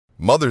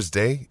Mother's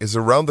Day is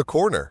around the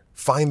corner.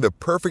 Find the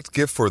perfect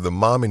gift for the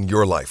mom in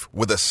your life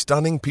with a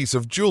stunning piece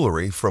of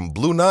jewelry from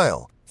Blue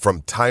Nile.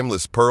 From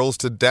timeless pearls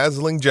to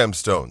dazzling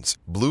gemstones,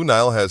 Blue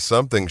Nile has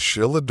something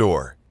she'll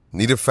adore.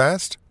 Need it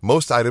fast?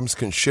 Most items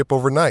can ship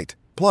overnight.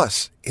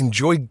 Plus,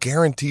 enjoy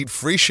guaranteed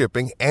free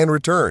shipping and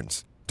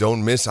returns.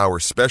 Don't miss our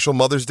special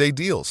Mother's Day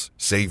deals.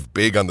 Save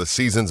big on the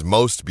season's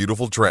most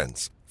beautiful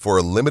trends. For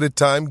a limited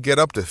time, get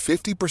up to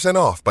 50%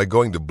 off by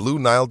going to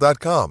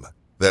BlueNile.com.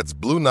 That's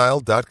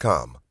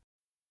BlueNile.com.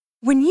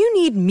 When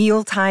you need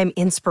mealtime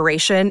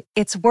inspiration,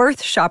 it's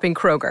worth shopping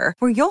Kroger,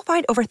 where you'll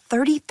find over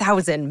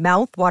 30,000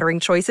 mouth-watering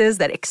choices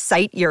that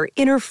excite your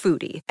inner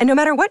foodie. And no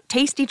matter what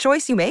tasty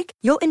choice you make,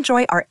 you'll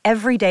enjoy our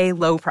everyday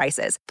low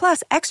prices,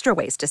 plus extra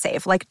ways to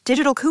save, like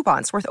digital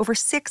coupons worth over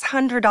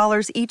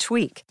 $600 each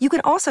week. You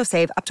can also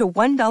save up to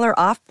 $1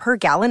 off per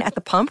gallon at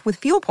the pump with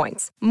fuel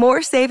points.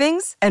 More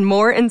savings and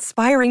more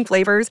inspiring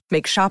flavors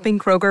make shopping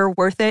Kroger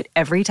worth it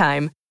every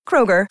time.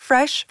 Kroger,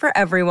 fresh for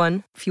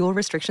everyone. Fuel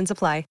restrictions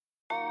apply.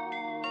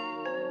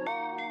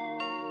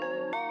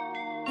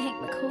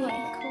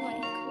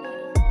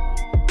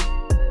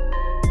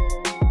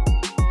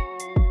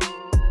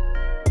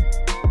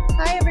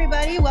 Hi,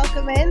 everybody.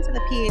 Welcome in to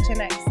the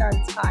PHNX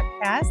Suns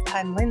podcast.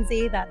 I'm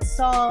Lindsay. That's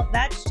Saul.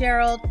 That's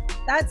Gerald.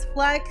 That's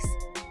Flex.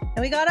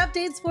 And we got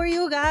updates for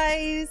you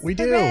guys. We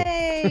do.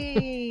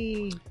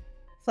 Hooray.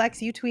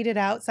 Flex, you tweeted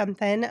out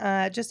something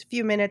just a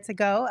few minutes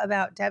ago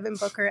about Devin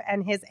Booker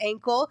and his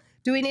ankle.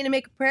 Do we need to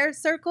make a prayer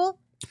circle?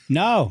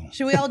 No.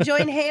 Should we all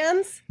join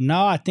hands?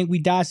 No, I think we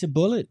dodged a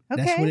bullet.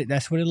 Okay.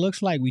 That's what it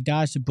looks like. We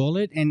dodged a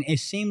bullet, and it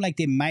seemed like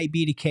that might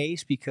be the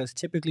case because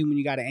typically when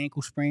you got an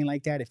ankle sprain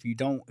like that, if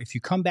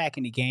you come back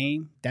in the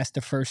game, that's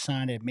the first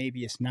sign that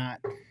maybe it's not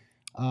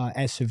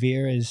as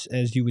severe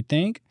as you would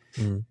think.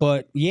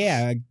 But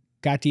yeah, I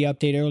got the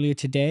update earlier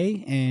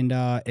today, and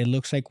it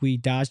looks like we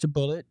dodged a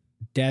bullet.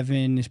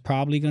 Devin is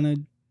probably gonna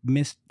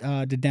miss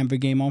the Denver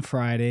game on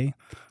Friday,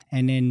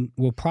 and then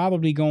we'll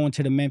probably go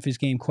into the Memphis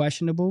game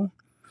questionable.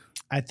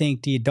 I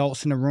think the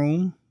adults in the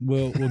room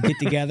will get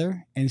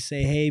together and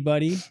say, hey,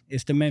 buddy,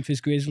 it's the Memphis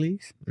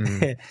Grizzlies.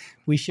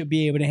 We should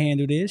be able to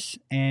handle this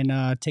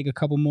and take a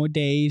couple more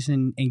days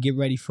and get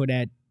ready for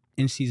that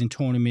in-season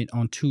tournament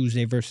on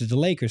Tuesday versus the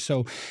Lakers.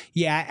 So,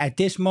 yeah, at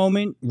this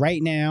moment,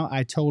 right now,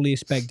 I totally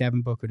expect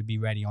Devin Booker to be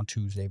ready on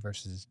Tuesday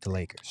versus the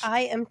Lakers.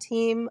 I am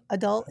team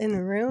adult in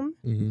the room.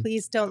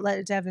 Please don't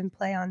let Devin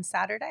play on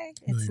Saturday.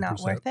 It's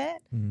not worth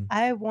it.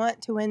 I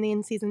want to win the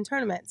in-season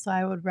tournament, so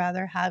I would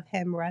rather have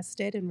him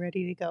rested and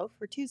ready to go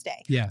for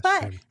Tuesday. Yeah,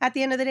 but at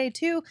the end of the day,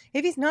 too,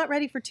 if he's not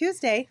ready for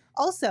Tuesday,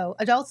 also,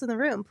 adults in the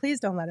room, please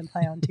don't let him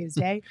play on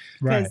Tuesday.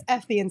 Because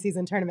F the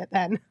in-season tournament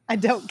then. I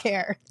don't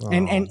care.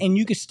 And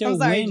you could still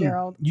sorry, win.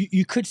 Gerald.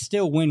 You could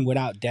still win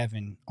without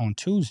Devin on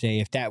Tuesday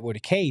if that were the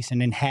case,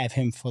 and then have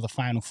him for the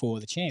Final Four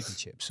of the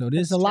championship. So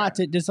there's a lot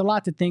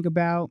to think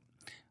about.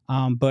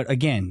 But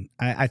again,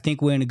 I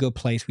think we're in a good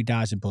place. We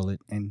dodged a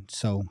bullet, and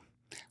so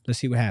let's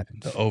see what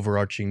happens. The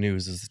overarching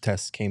news is the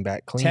test came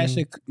back clean.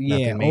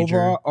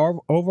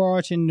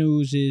 Overarching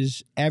news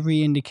is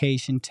every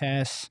indication,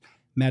 tests,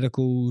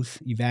 medicals,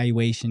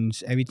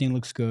 evaluations, everything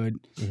looks good.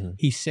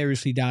 He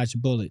seriously dodged a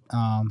bullet.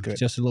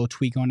 Just a little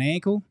tweak on the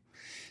ankle.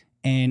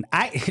 And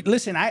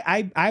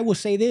I will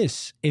say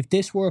this: if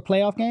this were a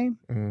playoff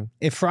game,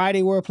 if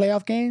Friday were a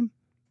playoff game,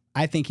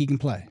 I think he can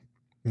play.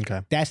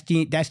 Okay, that's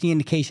the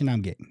indication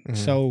I'm getting.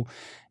 So,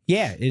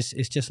 yeah,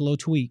 it's just a little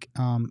tweak.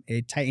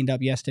 It tightened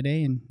up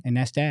yesterday, and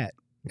that's that.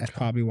 That's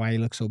probably why he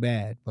looked so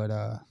bad. But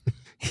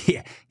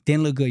yeah,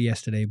 didn't look good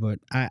yesterday. But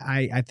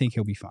I think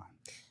he'll be fine.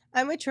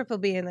 I'm with Triple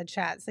B in the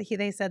chat. So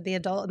they said the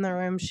adult in the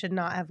room should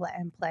not have let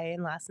him play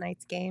in last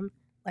night's game,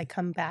 like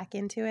come back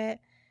into it.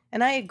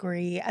 And I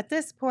agree. At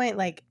this point,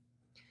 like,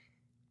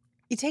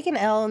 you take an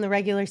L in the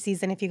regular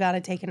season if you got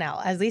to take an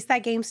L. At least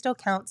that game still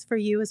counts for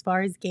you as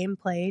far as game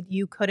played.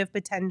 You could have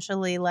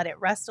potentially let it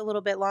rest a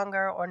little bit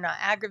longer or not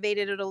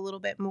aggravated it a little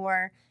bit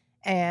more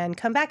and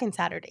come back in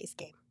Saturday's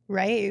game,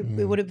 right?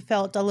 It would have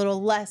felt a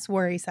little less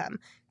worrisome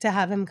to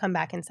have him come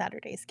back in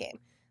Saturday's game.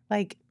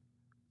 Like,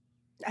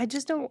 I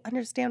just don't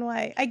understand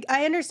why.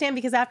 I understand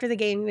because after the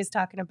game, he was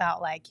talking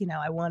about, like,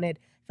 I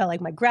felt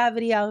like my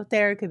gravity out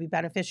there could be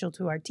beneficial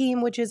to our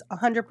team, which is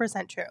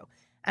 100% true.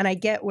 And I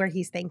get where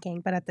he's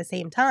thinking. But at the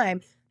same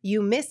time,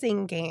 you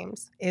missing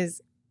games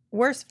is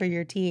worse for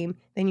your team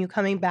than you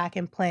coming back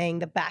and playing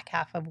the back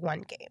half of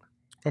one game.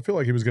 I feel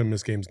like he was going to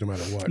miss games no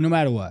matter what. No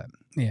matter what,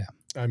 yeah.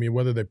 I mean,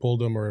 whether they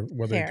pulled him or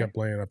whether he kept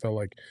playing, I felt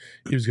like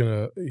he was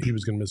gonna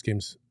miss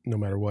games no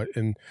matter what.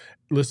 And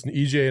listen,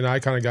 EJ and I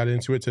kind of got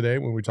into it today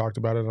when we talked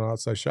about it on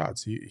Outside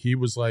Shots. He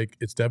was like,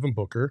 it's Devin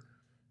Booker.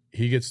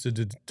 He gets to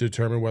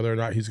determine whether or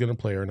not he's going to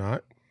play or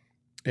not.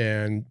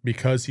 And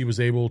because he was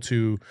able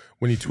to,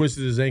 when he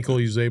twisted his ankle,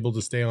 he was able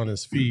to stay on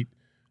his feet.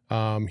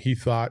 He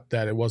thought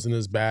that it wasn't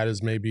as bad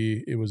as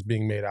maybe it was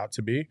being made out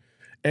to be.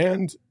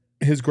 And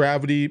his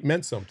gravity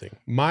meant something.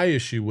 My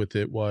issue with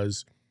it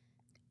was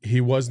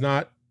he was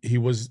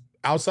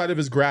outside of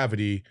his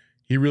gravity,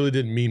 he really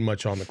didn't mean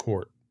much on the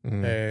court.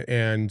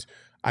 And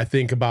I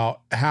think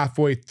about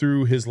halfway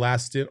through his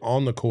last stint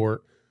on the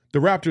court, the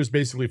Raptors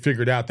basically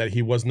figured out that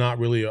he was not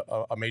really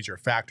a major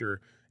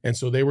factor. And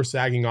so they were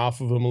sagging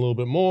off of him a little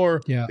bit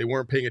more. Yeah. They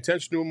weren't paying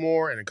attention to him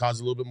more, and it caused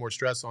a little bit more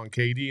stress on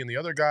KD and the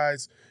other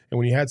guys. And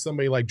when you had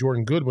somebody like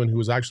Jordan Goodwin, who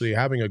was actually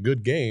having a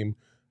good game,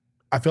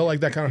 I felt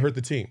like that kind of hurt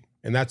the team.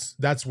 And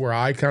that's where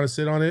I kind of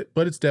sit on it.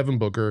 But it's Devin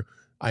Booker.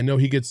 I know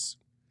he gets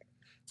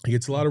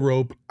a lot of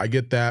rope. I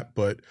get that,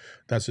 but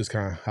that's just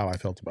kind of how I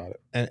felt about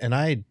it. And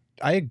I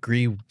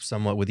agree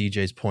somewhat with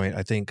EJ's point,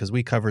 I think, because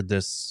we covered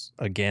this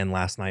again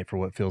last night for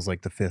what feels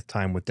like the 5th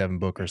time with Devin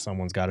Booker.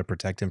 Someone's got to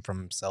protect him from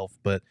himself.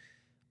 But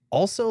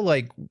also,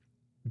 like,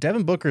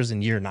 Devin Booker's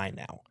in year 9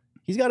 now.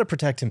 He's got to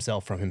protect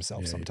himself from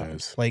himself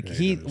sometimes. Like,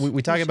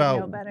 we talk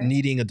about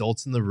needing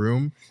adults in the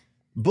room.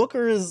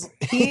 Booker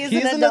he's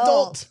an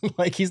adult.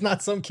 Like, he's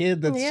not some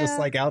kid that's just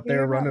like out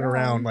there running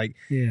around. Like,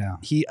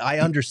 I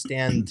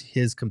understand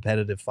his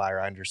competitive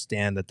fire. I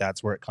understand that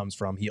that's where it comes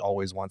from. He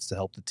always wants to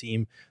help the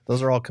team.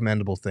 Those are all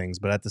commendable things.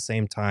 But at the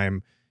same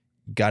time,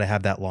 you got to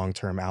have that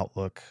long-term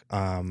outlook.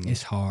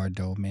 It's hard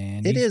though,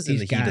 man. It is in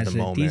the heat of the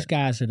moment. These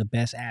guys are the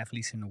best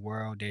athletes in the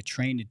world. They're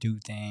trained to do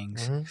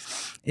things.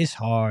 It's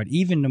hard.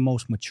 Even the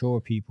most mature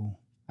people.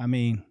 I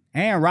mean,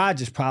 Aaron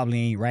Rodgers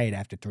probably ain't right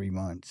after 3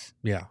 months.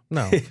 Yeah,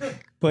 no.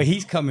 But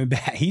he's coming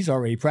back. He's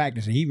already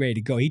practicing. He's ready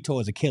to go. He tore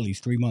his Achilles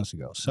 3 months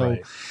ago. So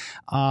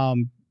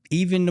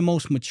even the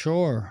most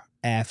mature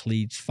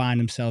athletes find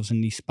themselves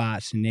in these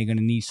spots, and they're going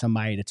to need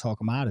somebody to talk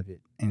them out of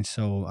it. And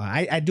so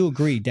I do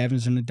agree.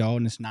 Devin's an adult,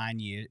 and it's 9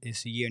 years.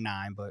 It's year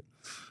 9, but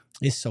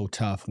it's so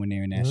tough when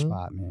they're in that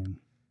spot, man.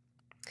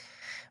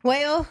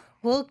 Well,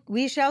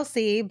 we shall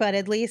see, but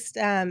at least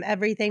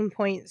everything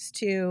points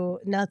to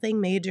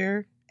nothing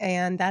major,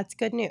 and that's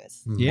good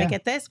news. Yeah. Like,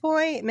 at this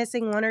point,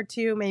 missing 1 or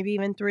 2, maybe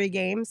even 3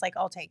 games, like,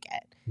 I'll take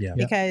it. Yeah.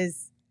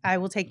 Because I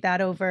will take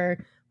that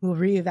over, we'll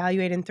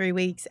reevaluate in 3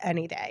 weeks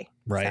any day.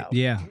 Right. So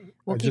Yeah.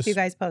 we'll keep you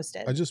guys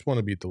posted. I just want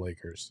to beat the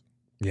Lakers.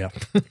 Yeah.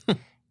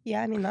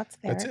 Yeah, I mean, that's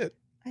fair. That's it.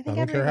 I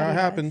don't care how it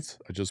happens.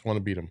 I just want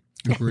to beat them.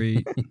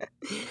 Agreed.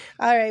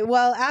 All right.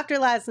 Well, after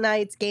last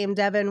night's game,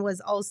 Devin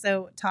was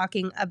also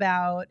talking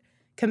about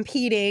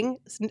competing,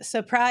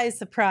 surprise,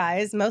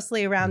 surprise,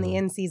 mostly around the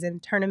in-season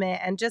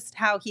tournament, and just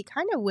how he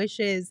kind of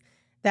wishes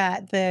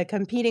that the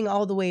competing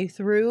all the way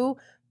through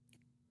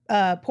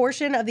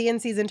portion of the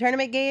in-season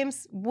tournament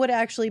games would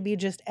actually be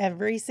just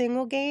every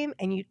single game,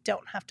 and you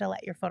don't have to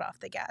let your foot off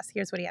the gas.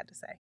 Here's what he had to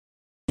say.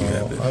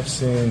 I've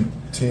seen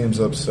teams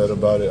upset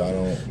about it. I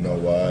don't know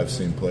why. I've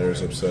seen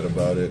players upset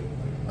about it.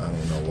 I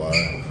don't know why.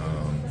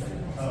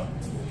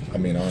 I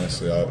mean,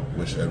 honestly, I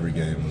wish every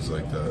game was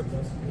like that,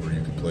 where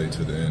you could play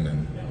to the end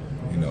and,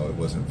 you know, it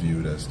wasn't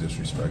viewed as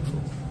disrespectful.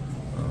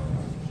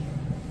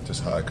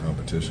 Just high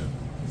competition.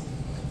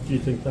 Do you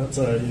think that's,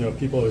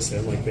 people always say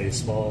like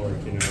baseball,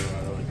 like,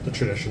 like the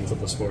traditions of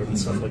the sport and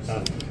stuff like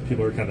that.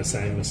 People are kind of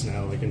saying this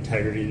now, like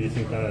integrity. Do you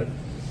think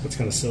that's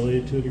kind of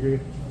silly to a degree?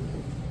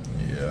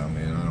 Yeah,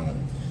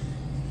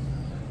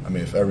 I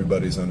mean, if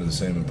everybody's under the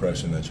same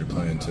impression that you're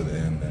playing to the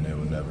end, then it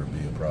would never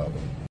be a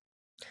problem.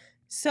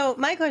 So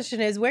my question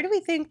is, where do we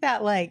think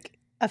that like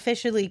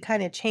officially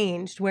kind of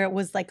changed, where it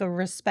was like a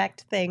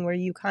respect thing where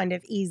you kind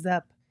of ease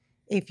up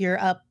if you're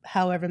up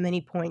however many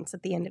points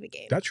at the end of a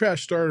game? That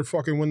trash started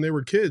fucking when they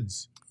were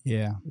kids.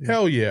 Yeah.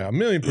 Hell yeah,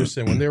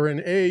 1,000,000%. When they were in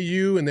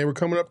AAU and they were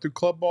coming up through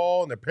club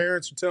ball and their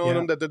parents were telling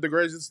them that they're the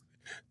greatest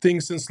thing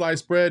since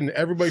sliced bread and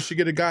everybody should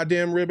get a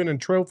goddamn ribbon and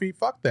trophy.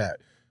 Fuck that.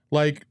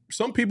 Like,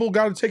 some people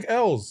got to take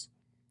L's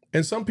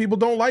and some people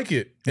don't like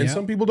it and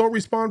some people don't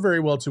respond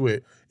very well to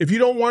it. If you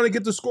don't want to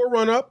get the score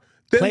run up,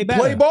 then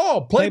play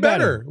ball, play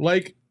better.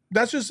 Like,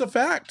 that's just a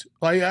fact.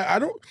 Like,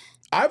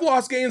 I've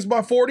lost games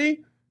by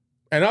 40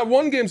 and I've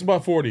won games by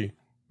 40.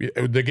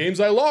 The games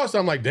I lost,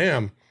 I'm like,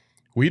 damn,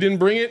 we didn't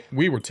bring it.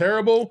 We were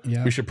terrible.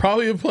 Yeah. We should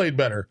probably have played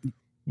better.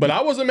 But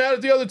I wasn't mad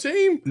at the other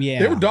team. Yeah.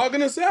 They were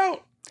dogging us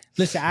out.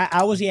 Listen,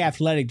 I was the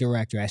athletic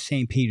director at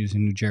St. Peter's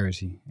in New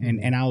Jersey,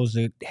 and I was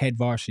the head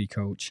varsity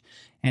coach.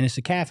 And it's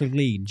a Catholic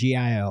league,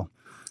 GIL.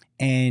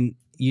 And,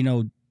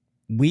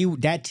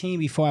 that team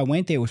before I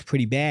went there was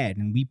pretty bad.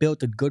 And we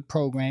built a good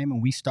program,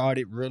 and we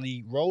started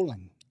really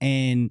rolling.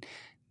 And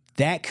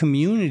that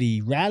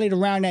community rallied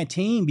around that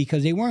team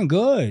because they weren't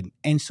good.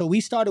 And so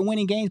we started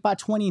winning games by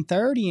 20 and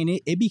 30, and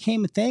it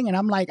became a thing. And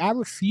I'm like, I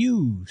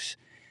refuse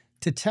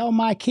to tell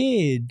my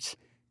kids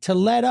to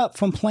let up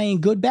from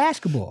playing good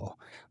basketball.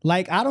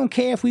 Like, I don't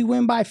care if we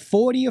win by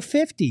 40 or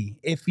 50.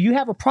 If you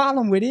have a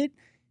problem with it,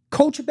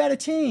 coach a better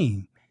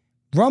team.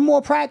 Run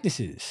more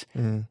practices.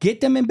 Get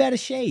them in better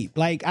shape.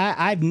 Like,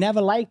 I've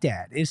never liked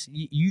that. It's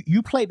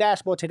you play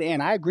basketball to the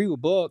end. I agree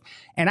with Book.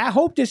 And I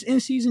hope this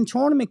in-season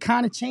tournament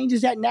kind of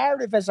changes that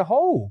narrative as a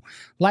whole.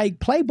 Like,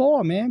 play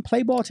ball, man.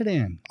 Play ball to the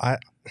end.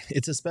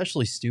 It's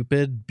especially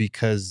stupid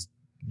because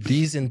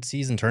these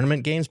in-season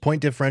tournament games,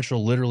 point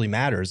differential literally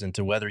matters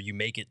into whether you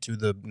make it to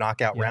the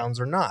knockout rounds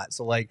or not.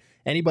 So, like,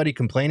 anybody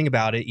complaining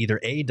about it either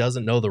A,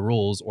 doesn't know the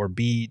rules, or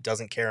B,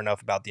 doesn't care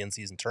enough about the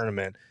in-season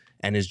tournament.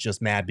 and is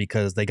just mad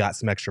because they got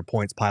some extra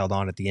points piled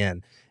on at the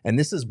end. And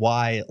this is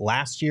why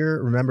last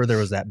year, remember, there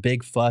was that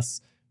big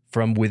fuss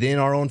from within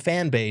our own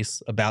fan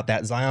base about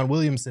that Zion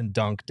Williamson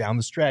dunk down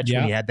the stretch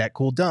when he had that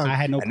cool dunk. I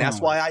had no and problem.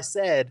 that's why I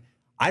said,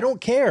 I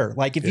don't care.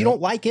 Like, if you don't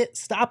like it,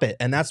 stop it.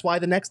 And that's why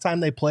the next time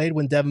they played,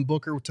 when Devin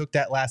Booker took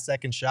that last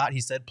second shot,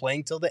 he said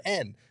playing till the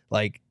end.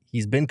 Like,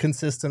 he's been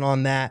consistent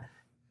on that.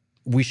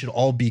 We should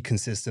all be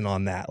consistent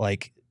on that.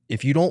 Like,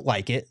 if you don't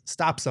like it,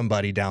 stop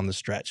somebody down the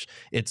stretch.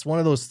 It's one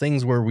of those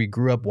things where we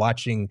grew up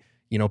watching,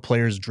 you know,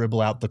 players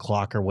dribble out the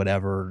clock or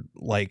whatever.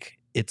 Like,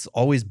 it's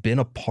always been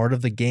a part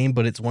of the game,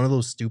 but it's one of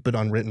those stupid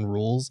unwritten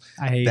rules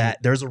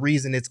that there's a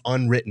reason it's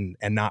unwritten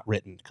and not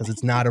written, because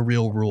it's not a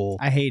real rule.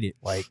 I hate it.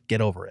 Like, get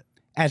over it.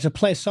 As a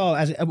player, so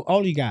as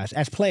all you guys,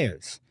 as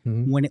players,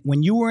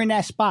 when you were in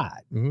that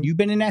spot, you've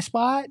been in that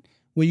spot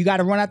where you got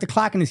to run out the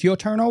clock and it's your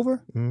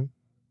turnover.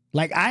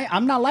 Like,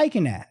 I'm not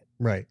liking that.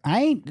 Right.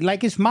 I ain't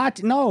like it's my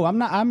no. I'm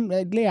not. I'm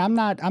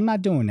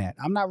not doing that.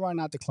 I'm not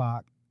running out the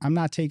clock. I'm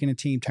not taking a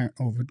team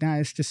turnover. Nah,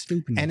 it's just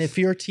stupid. And if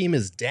your team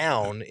is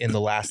down in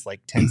the last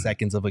like 10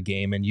 seconds of a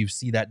game and you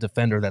see that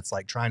defender that's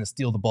like trying to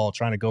steal the ball,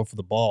 trying to go for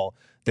the ball,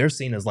 they're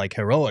seen as like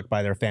heroic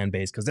by their fan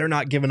base because they're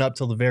not giving up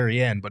till the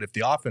very end. But if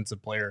the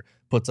offensive player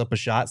puts up a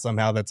shot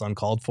somehow that's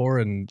uncalled for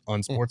and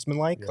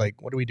unsportsmanlike,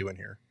 like, what are we doing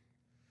here?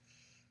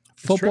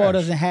 Football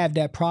doesn't have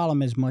that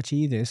problem as much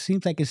either. It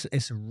seems like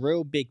it's a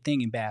real big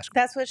thing in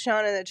basketball. That's what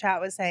Sean in the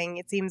chat was saying.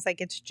 It seems like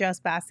it's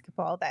just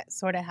basketball that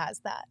sort of has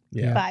that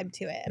vibe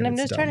to it. And I'm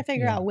just trying to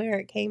figure out where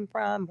it came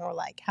from or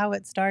like how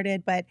it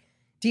started. But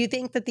do you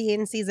think that the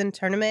in-season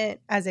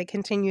tournament, as it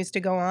continues to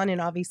go on, and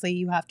obviously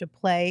you have to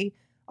play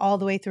all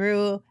the way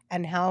through,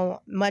 and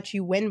how much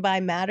you win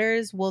by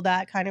matters, will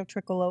that kind of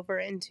trickle over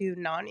into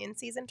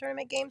non-in-season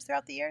tournament games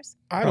throughout the years?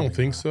 I don't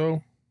think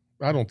so.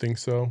 I don't think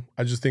so.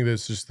 I just think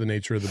that's just the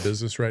nature of the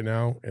business right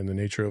now and the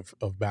nature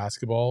of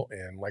basketball.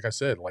 And like I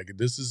said, like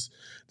this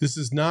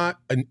is not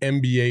an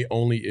NBA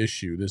only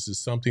issue. This is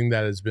something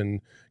that has been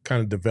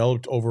kind of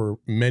developed over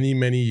many,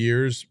 many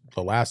years,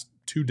 the last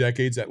 2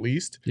 decades at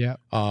least. Yeah.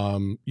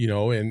 You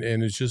know, and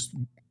it's just,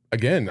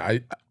 again,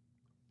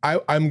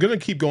 I'm going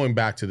to keep going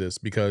back to this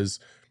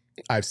because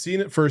I've seen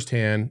it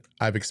firsthand.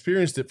 I've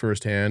experienced it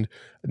firsthand,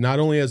 not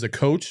only as a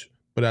coach,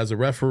 but as a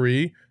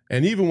referee.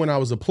 And even when I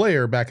was a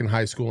player back in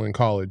high school and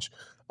college,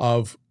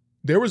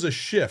 there was a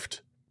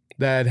shift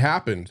that had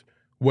happened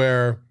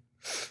where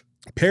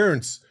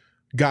parents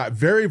got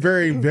very,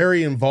 very,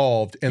 very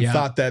involved and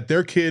thought that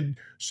their kid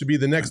should be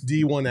the next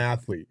D1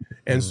 athlete.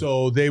 And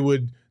so they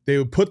would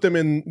put them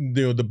in,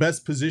 you know, the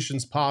best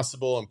positions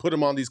possible and put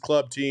them on these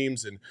club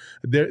teams. And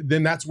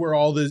then that's where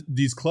all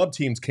these club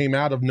teams came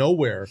out of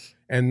nowhere.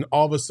 And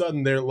all of a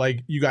sudden they're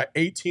like, you got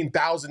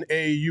 18,000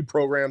 AAU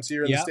programs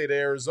here in the state of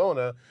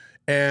Arizona.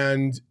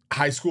 And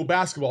high school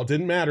basketball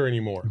didn't matter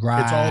anymore.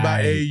 Right. It's all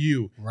about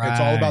AAU. Right. It's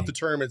all about the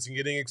tournaments and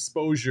getting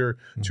exposure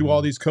to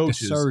all these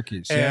coaches. The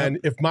circuits, and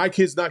if my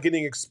kid's not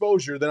getting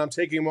exposure, then I'm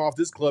taking him off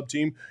this club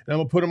team and I'm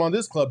going to put him on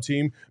this club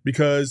team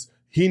because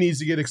he needs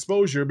to get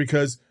exposure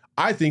because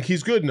I think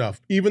he's good enough.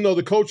 Even though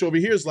the coach over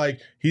here is like,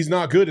 he's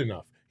not good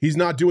enough. He's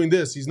not doing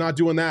this. He's not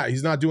doing that.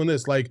 He's not doing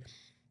this. Like,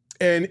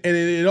 and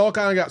it all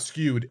kind of got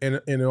skewed and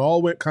it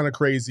all went kind of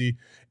crazy.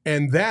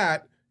 And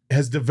that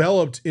has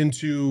developed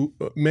into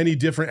many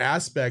different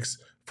aspects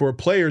for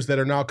players that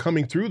are now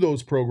coming through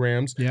those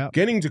programs,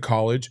 getting to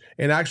college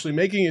and actually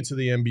making it to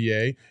the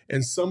NBA.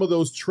 And some of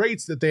those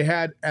traits that they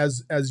had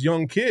as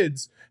young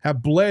kids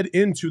have bled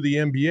into the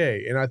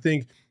NBA. And I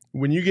think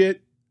when you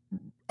get,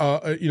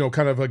 you know,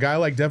 kind of a guy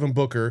like Devin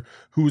Booker,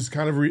 who's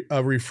kind of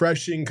a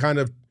refreshing kind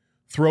of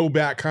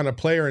throwback kind of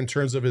player in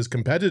terms of his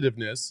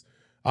competitiveness.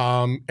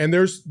 And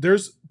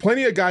there's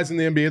plenty of guys in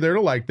the NBA that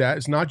are like that.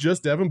 It's not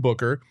just Devin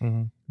Booker.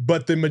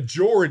 But the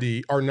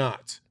majority are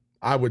not,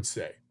 I would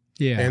say.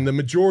 Yeah. And the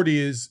majority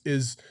is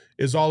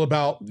all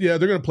about, they're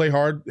going to play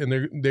hard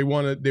and they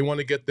want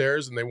to get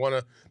theirs and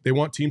they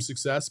want team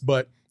success,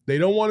 but they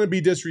don't want to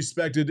be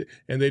disrespected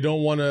and they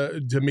don't want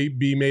to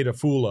be made a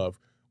fool of.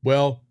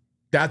 Well,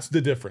 that's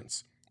the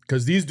difference.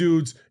 Because these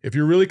dudes, if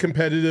you're really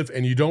competitive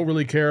and you don't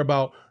really care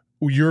about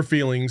your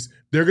feelings,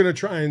 they're going to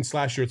try and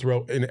slash your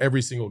throat in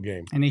every single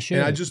game. And they should.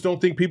 And I just don't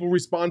think people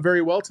respond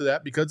very well to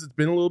that because it's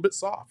been a little bit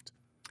soft.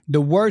 The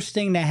worst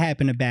thing that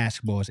happened to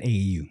basketball is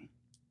AAU.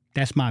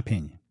 That's my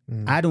opinion.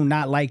 I do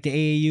not like the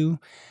AAU.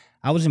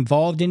 I was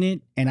involved in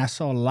it, and I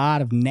saw a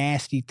lot of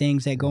nasty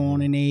things that go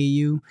on in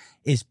AAU.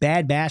 It's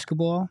bad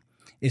basketball.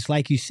 It's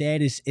like you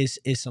said,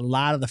 it's a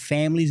lot of the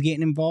families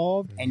getting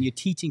involved, and you're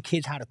teaching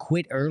kids how to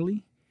quit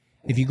early.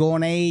 If you go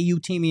on an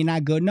AAU team and you're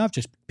not good enough,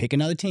 just pick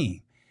another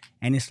team.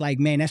 And it's like,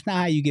 man, that's not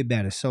how you get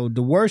better. So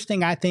the worst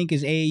thing I think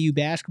is AAU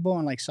basketball,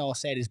 and like Saul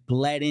said, is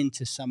bled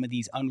into some of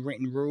these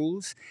unwritten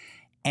rules.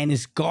 And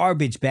it's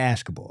garbage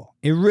basketball.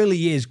 It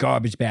really is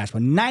garbage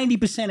basketball.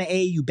 90% of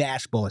AAU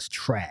basketball is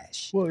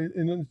trash. Well,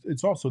 and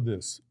it's also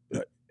this.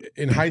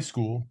 In high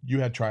school, you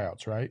had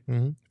tryouts, right?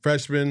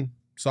 Freshman,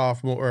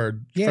 sophomore,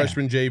 or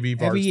freshman JV,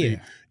 varsity.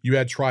 You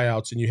had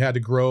tryouts, and you had to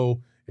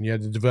grow, and you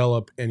had to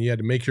develop, and you had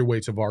to make your way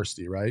to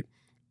varsity, right?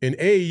 In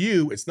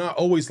AAU, it's not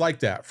always like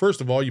that.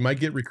 First of all, you might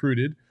get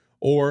recruited,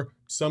 or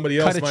somebody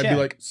else might be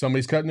like,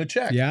 somebody's cutting a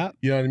check. Yeah.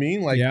 You know what I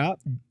mean? Like,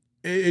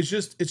 it's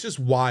just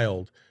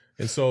wild.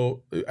 And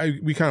so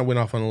we kind of went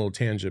off on a little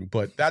tangent,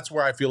 but that's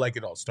where I feel like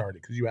it all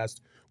started. Because you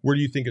asked, where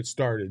do you think it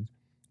started,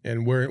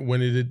 and when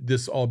did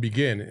this all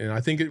begin? And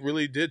I think it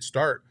really did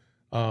start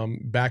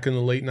back in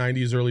the late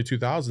 90s, early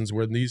 2000s,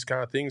 where these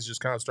kind of things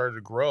just kind of started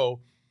to grow,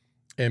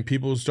 and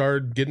people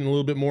started getting a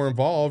little bit more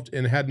involved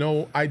and had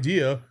no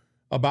idea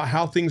about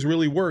how things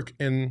really work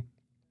and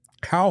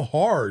how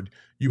hard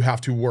you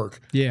have to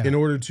work in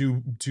order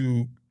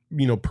to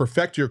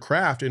perfect your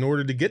craft in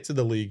order to get to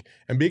the league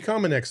and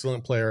become an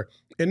excellent player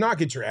and not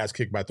get your ass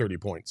kicked by 30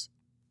 points.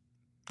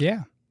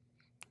 Yeah.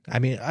 I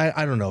mean,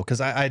 I don't know, because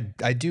I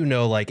do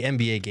know, like,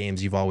 NBA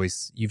games,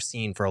 you've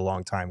seen for a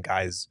long time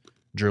guys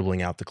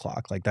dribbling out the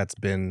clock. Like, that's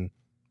been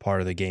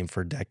part of the game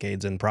for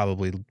decades, and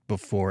probably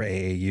before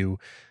AAU.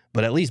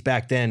 But at least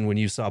back then, when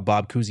you saw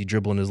Bob Cousy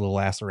dribbling his little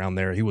ass around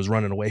there, he was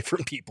running away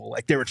from people.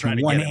 Like, they were trying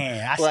to get him. One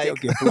hand. I still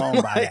get blown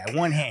by that.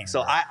 One hand.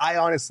 So I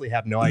honestly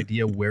have no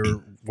idea where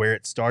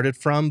it started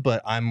from,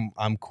 but I'm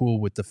cool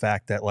with the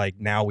fact that,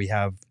 like, now we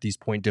have these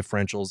point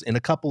differentials in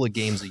a couple of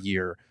games a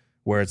year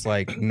where it's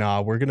like, nah,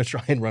 we're going to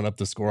try and run up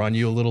the score on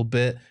you a little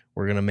bit.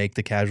 We're going to make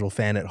the casual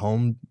fan at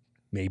home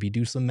maybe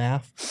do some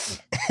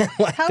math.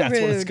 Like, How that's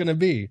rude. what it's going to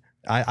be.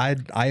 I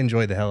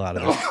enjoy the hell out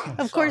of it.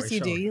 Of course you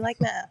do. You like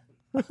math.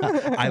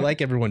 I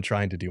like everyone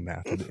trying to do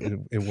math.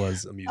 It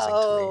was amusing to me.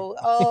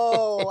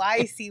 Oh,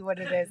 I see what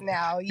it is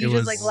now. You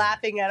just like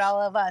laughing at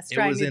all of us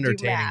trying to do math. It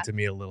was entertaining to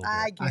me a little bit.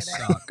 I get it.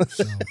 Suck,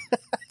 so.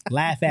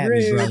 Laugh at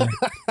me, brother.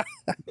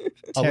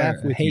 I'll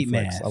laugh with hate you,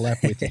 math. I'll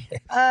laugh with you.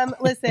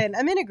 Listen,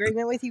 I'm in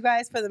agreement with you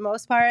guys for the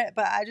most part,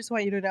 but I just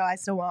want you to know I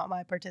still want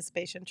my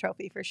participation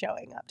trophy for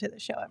showing up to the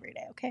show every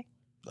day, okay?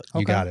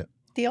 You got it.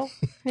 Deal?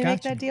 You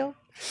make that deal?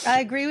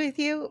 I agree with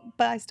you,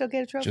 but I still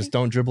get a trophy? Just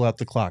don't dribble out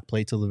the clock.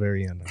 Play till the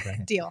very end, okay?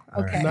 Deal.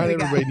 All Okay. right. Not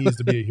everybody needs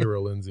to be a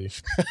hero, Lindsay.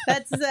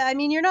 That's, I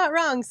mean, you're not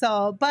wrong,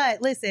 Saul,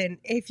 but listen,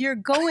 if you're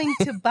going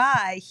to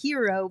buy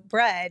Hero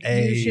bread,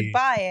 you should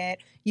buy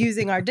it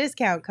using our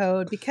discount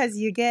code, because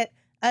you get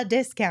a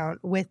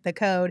discount with the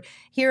code.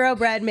 Hero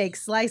Bread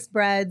makes sliced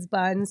breads,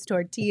 buns,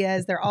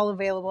 tortillas. They're all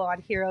available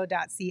on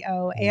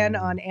hero.co and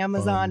on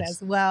Amazon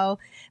as well.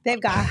 They've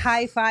got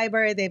high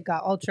fiber. They've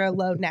got ultra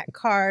low net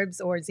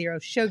carbs or zero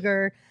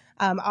sugar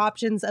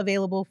options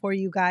available for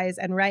you guys.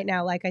 And right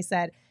now, like I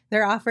said,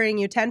 they're offering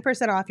you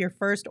 10% off your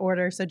first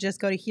order. So just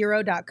go to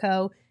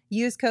hero.co,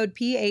 use code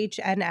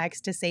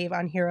PHNX to save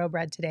on Hero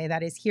Bread today.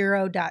 That is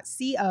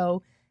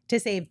hero.co to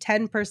save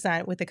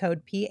 10% with the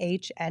code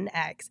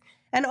PHNX.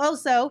 And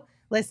also,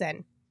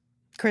 listen,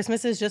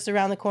 Christmas is just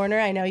around the corner.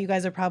 I know you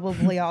guys are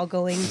probably all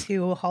going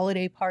to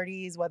holiday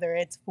parties, whether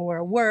it's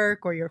for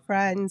work or your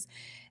friends.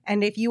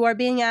 And if you are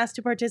being asked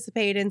to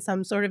participate in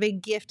some sort of a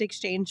gift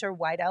exchange or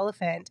white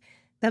elephant,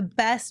 the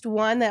best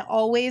one that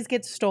always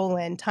gets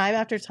stolen time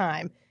after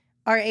time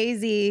are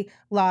AZ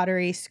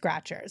lottery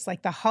scratchers.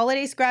 Like, the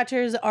holiday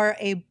scratchers are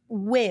a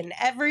win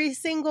every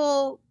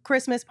single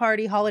Christmas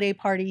party, holiday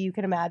party you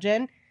can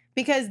imagine,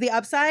 because the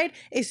upside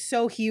is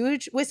so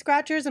huge with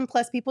scratchers, and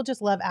plus people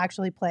just love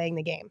actually playing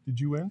the game.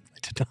 Did you win? I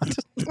did not.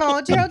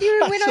 Oh, Gerald, you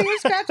didn't win on your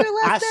scratcher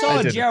last I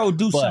night? saw Gerald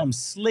do something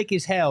slick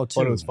as hell, too.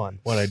 But it was fun.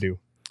 What'd I do?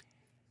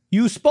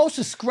 You were supposed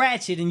to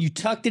scratch it, and you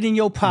tucked it in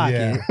your pocket.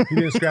 Yeah, you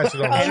didn't scratch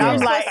it on the And show. I'm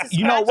You're like, supposed to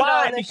you know scratch it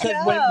why? on the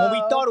Because when we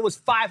show. thought it was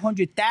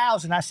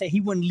 500,000, I said he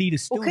wouldn't leave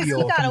the Well, because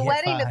studio. he got if a had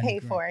wedding to 500 pay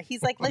grand. for.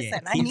 He's like,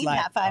 listen, I He's need like,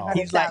 that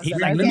 500,000. He's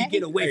like, let me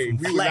get away Hey, from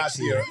we would not Flex.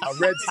 see a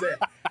red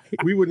cent.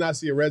 We would not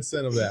see a red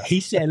cent of that.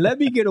 He said, let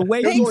me get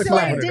away Thanks from to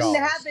Flex. it didn't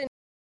happen.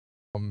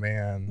 Oh,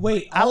 man.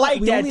 Wait, I like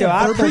we that, only though.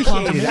 have I verbal appreciate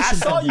it. I confirmation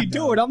saw from you do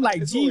though. it. I'm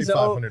like, It's only geez,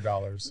 oh.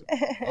 $500.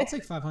 I'll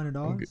take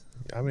 $500.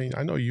 I mean,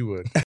 I know you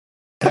would.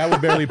 That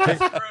would barely pay.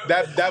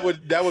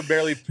 That would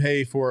barely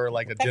pay for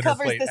like a dinner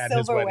covers plate the at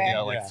his wedding. silverware. Yeah,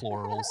 like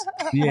florals.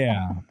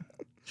 Yeah.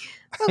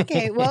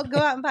 Okay, well, go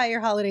out and buy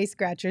your holiday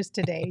scratchers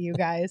today, you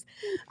guys.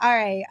 All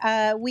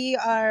right, we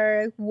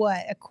are,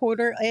 a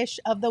quarter-ish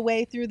of the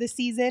way through the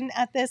season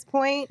at this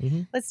point.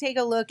 Mm-hmm. Let's take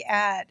a look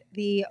at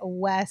the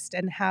West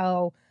and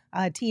how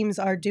teams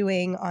are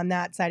doing on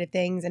that side of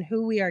things and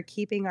who we are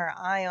keeping our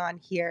eye on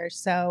here.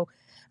 So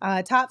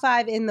top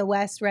 5 in the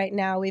West right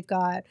now, we've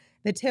got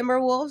the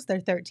Timberwolves, they're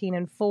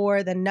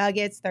 13-4. The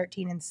Nuggets,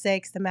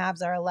 13-6. The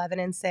Mavs are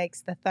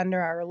 11-6. The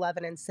Thunder are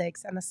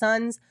 11-6. And the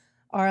Suns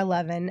are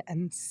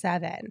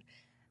 11-7.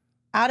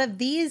 Out of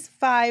these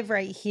 5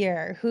 right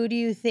here, who do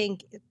you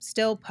think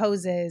still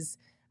poses,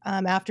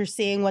 after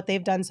seeing what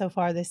they've done so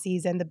far this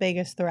season, the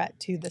biggest threat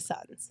to the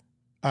Suns?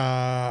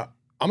 I'm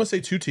gonna say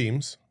 2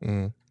 teams.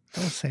 Mm.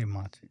 Don't say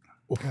Monty.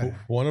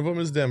 One of them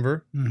is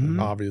Denver,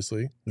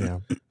 obviously. Yeah.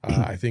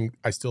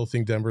 I still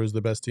think Denver is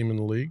the best team in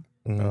the league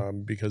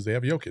because they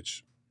have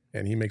Jokic,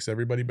 and he makes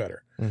everybody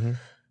better. Mm-hmm.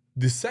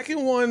 The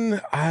second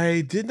one,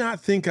 I did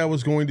not think I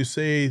was going to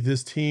say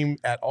this team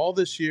at all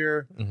this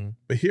year,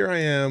 but here I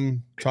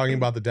am talking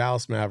about the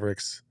Dallas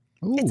Mavericks.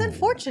 It's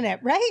unfortunate,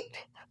 right?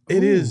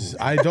 It is.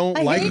 I don't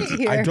I like. hate it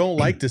here. I don't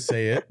like to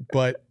say it,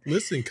 but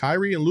listen,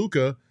 Kyrie and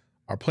Luka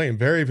are playing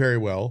very, very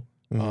well.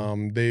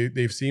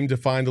 They've seemed to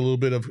find a little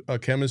bit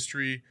of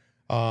chemistry,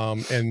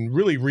 and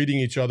really reading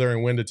each other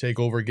and when to take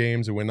over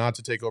games and when not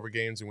to take over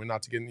games and when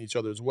not to get in each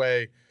other's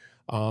way.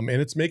 And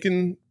it's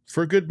making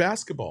for good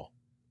basketball.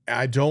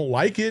 I don't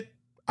like it.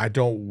 I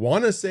don't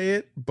want to say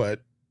it,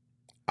 but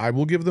I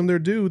will give them their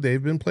due.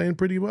 They've been playing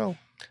pretty well.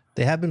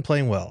 They have been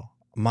playing well.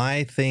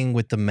 My thing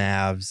with the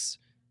Mavs,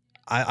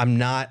 I'm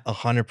not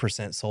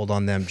 100% sold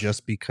on them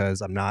just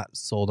because I'm not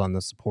sold on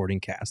the supporting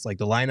cast. Like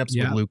the lineups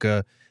with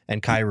Luka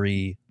and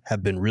Kyrie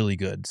have been really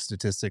good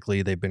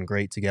statistically. They've been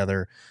great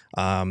together.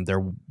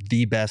 They're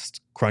the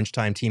best crunch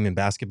time team in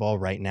basketball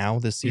right now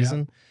this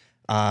season.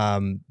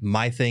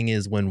 My thing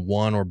is when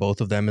one or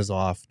both of them is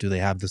off, do they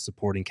have the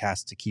supporting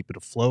cast to keep it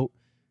afloat?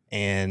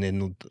 And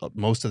in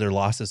most of their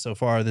losses so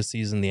far this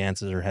season, the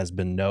answer has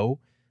been no.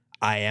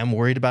 I am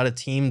worried about a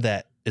team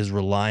that is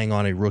relying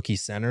on a rookie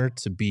center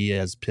to be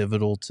as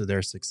pivotal to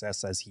their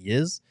success as he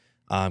is.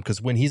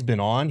 Because when he's been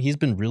on, he's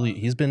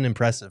been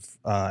impressive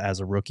as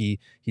a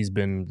rookie. He's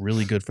been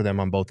really good for them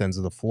on both ends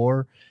of the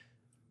floor.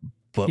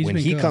 But when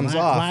he comes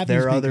off,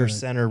 their other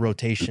center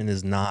rotation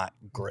is not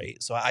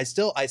great. So I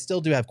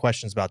still do have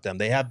questions about them.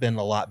 They have been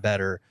a lot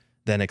better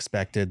than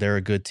expected. They're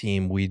a good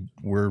team.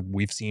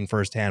 We've seen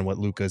firsthand what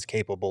Luka is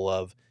capable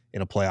of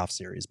in a playoff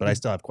series, but I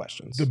still have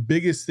questions. The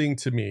biggest thing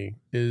to me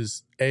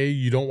is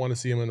you don't want to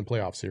see him in a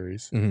playoff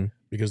series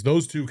because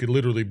those two could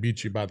literally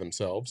beat you by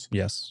themselves.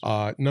 Yes.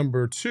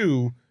 Number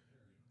two,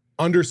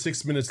 under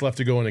 6 minutes left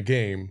to go in a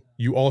game,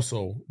 you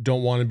also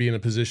don't want to be in a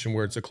position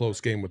where it's a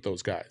close game with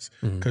those guys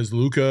because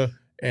Luka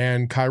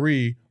and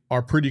Kyrie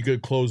are pretty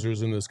good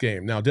closers in this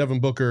game. Now,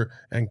 Devin Booker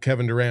and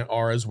Kevin Durant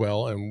are as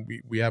well, and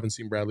we haven't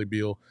seen Bradley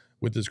Beal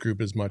with this group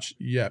as much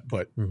yet,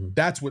 but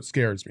that's what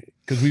scares me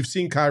because we've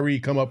seen Kyrie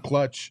come up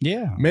clutch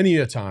many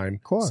a time.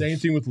 Same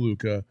thing with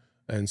Luka.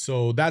 And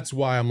so that's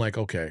why I'm like,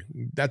 okay,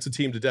 that's a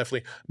team to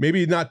definitely,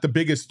 maybe not the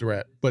biggest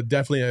threat, but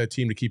definitely a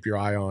team to keep your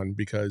eye on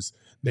because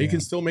they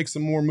can still make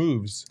some more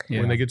moves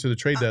when they get to the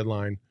trade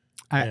deadline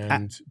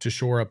to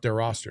shore up their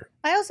roster.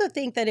 I also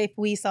think that if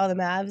we saw the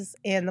Mavs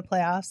in the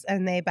playoffs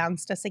and they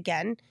bounced us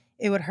again,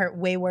 it would hurt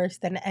way worse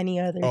than any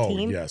other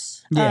team.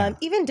 Yes.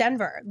 Even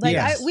Denver. We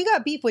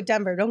got beef with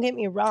Denver, don't get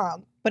me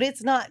wrong, but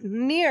it's not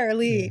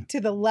nearly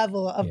to the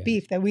level of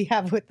beef that we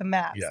have with the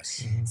Mavs.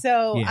 Yes.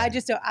 So I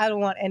don't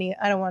want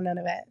none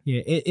of it.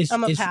 Yeah,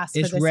 I'm a pass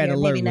for this year.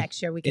 Maybe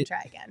next year we can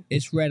try again.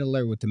 It's red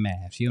alert with the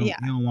Mavs. You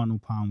don't want no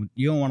problem.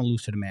 You don't want to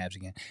lose to the Mavs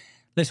again.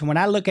 Listen, when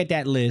I look at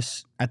that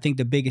list, I think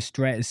the biggest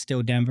threat is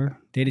still Denver.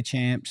 They're the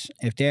champs.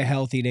 If they're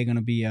healthy, they're going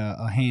to be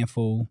a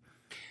handful.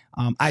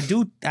 I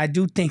do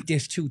think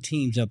there's two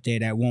teams up there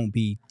that won't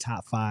be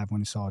top 5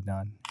 when it's all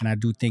done, and I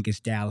do think it's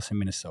Dallas and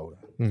Minnesota.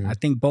 I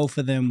think both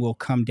of them will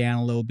come down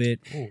a little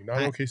bit. Oh, not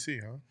OKC,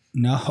 huh?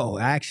 No,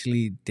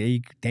 actually,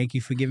 thank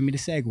you for giving me the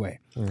segue.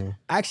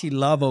 I actually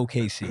love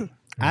OKC.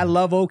 I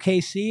love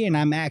OKC, and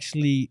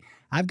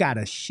I've got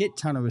a shit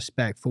ton of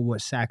respect for what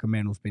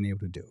Sacramento's been able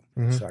to do.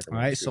 All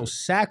right, so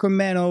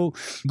Sacramento,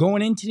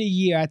 going into the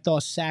year, I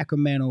thought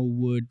Sacramento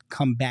would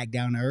come back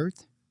down to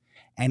earth.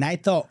 And I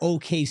thought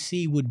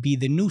OKC would be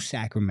the new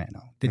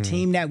Sacramento, the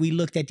team that we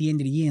looked at the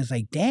end of the year and was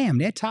like, damn,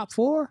 they're top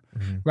 4,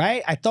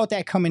 right? I thought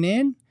that coming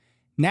in.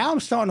 Now I'm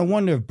starting to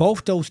wonder if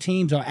both those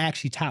teams are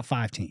actually top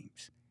 5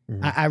 teams.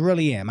 I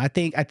really am. I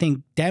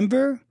think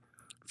Denver,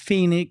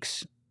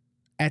 Phoenix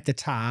at the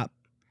top,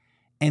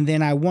 and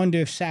then I wonder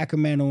if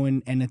Sacramento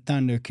and the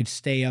Thunder could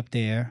stay up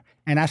there.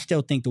 And I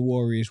still think the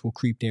Warriors will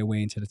creep their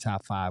way into the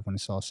top 5 when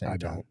it's all said and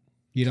done. Don't.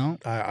 You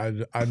don't?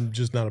 I'm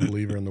just not a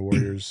believer in the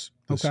Warriors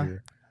this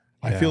year.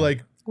 I feel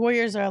like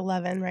Warriors are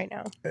 11 right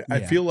now. I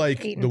feel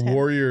like the 10.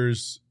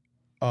 Warriors,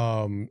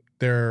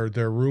 their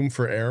room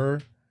for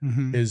error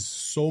is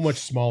so much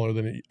smaller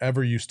than it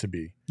ever used to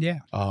be. Yeah.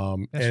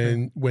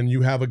 And when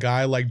you have a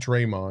guy like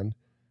Draymond,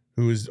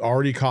 who has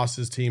already cost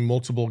his team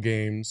multiple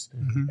games,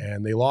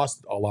 and they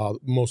lost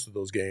most of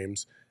those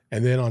games,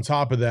 and then on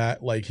top of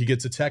that, like he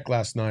gets a tech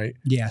last night,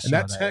 and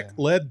that tech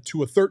led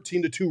to a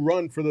 13-2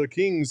 run for the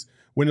Kings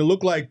when it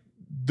looked like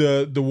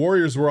the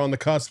Warriors were on the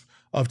cusp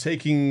of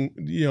getting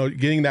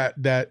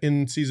that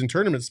in-season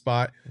tournament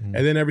spot, and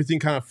then everything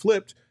kind of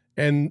flipped,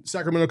 and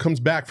Sacramento comes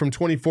back from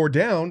 24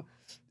 down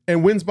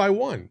and wins by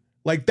 1.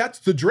 Like, that's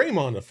the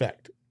Draymond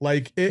effect.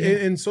 Like,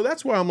 and so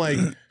that's why I'm like,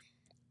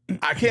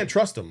 I can't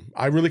trust him.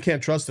 I really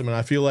can't trust him, and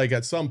I feel like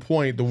at some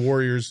point the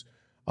Warriors,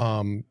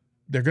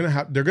 they're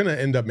gonna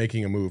end up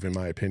making a move, in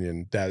my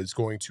opinion, that is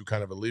going to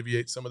kind of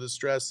alleviate some of the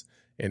stress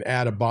and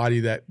add a body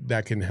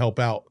that can help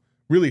out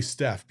really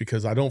Steph,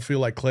 because I don't feel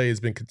like Klay has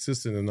been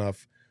consistent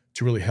enough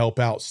to really help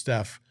out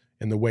Steph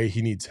in the way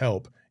he needs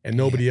help. And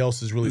nobody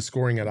else is really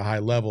scoring at a high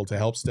level to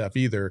help Steph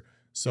either.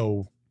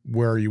 So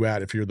where are you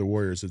at if you're the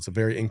Warriors? It's a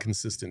very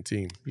inconsistent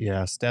team.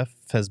 Yeah, Steph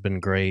has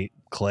been great.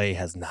 Klay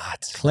has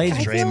not. Klay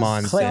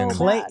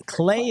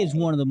is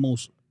one of the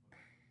most,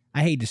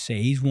 I hate to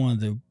say, he's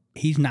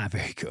not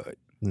very good.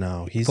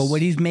 No, for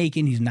what he's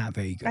making, he's not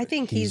very good. I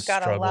think he's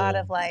got struggled. A lot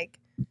of like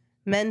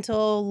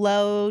mental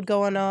load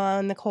going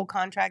on, the whole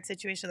contract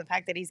situation, the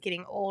fact that he's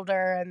getting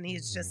older and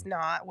he's just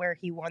not where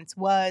he once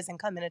was, and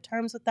coming to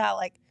terms with that.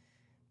 Like,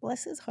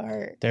 bless his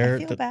heart. I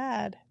feel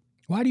bad.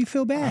 Why do you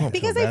feel bad?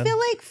 Because I feel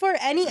like for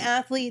any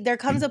athlete, there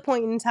comes a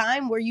point in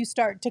time where you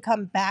start to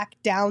come back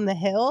down the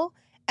hill.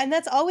 And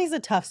that's always a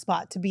tough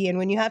spot to be in,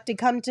 when you have to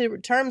come to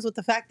terms with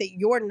the fact that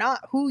you're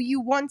not who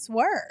you once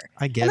were.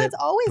 I get and it. that's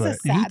always a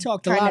sad. He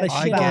talked a lot of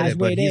shit on his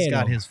way but there. he's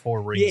got his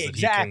 4 rings. Yeah,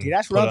 exactly. That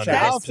That's he can what put I'm saying.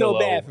 under I don't his feel pillow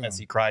bad for him. as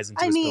he cries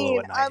into his pillow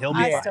at night. He'll be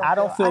fine. I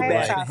don't feel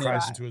bad for He him.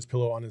 cries into his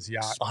pillow on his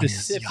yacht.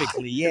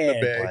 Specifically,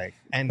 Bag.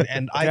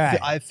 And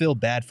I feel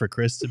bad for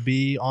Chris to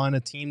be on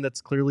a team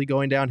that's clearly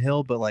going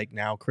downhill, but like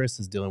now Chris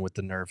is dealing with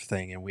the nerve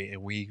thing, and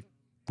we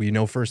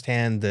know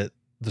firsthand that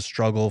the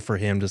struggle for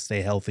him to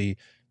stay healthy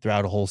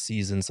throughout a whole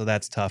season. So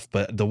that's tough.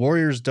 But the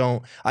Warriors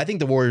I think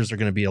the Warriors are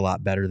going to be a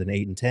lot better than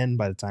 8-10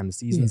 by the time the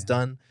season's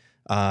done,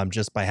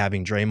 just by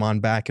having Draymond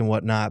back and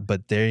whatnot.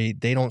 But they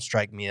don't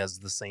strike me as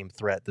the same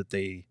threat that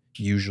they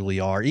usually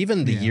are.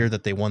 Even the year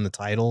that they won the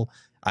title,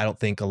 I don't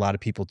think a lot of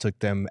people took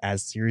them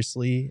as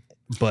seriously.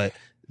 But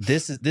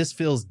this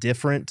feels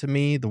different to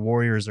me. The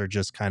Warriors are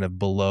just kind of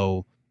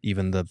below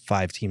even the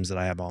 5 teams that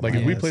I have on. Like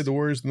my if we list. played the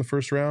Warriors in the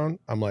first round,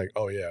 I'm like,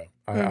 oh yeah,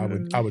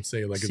 I would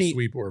say like a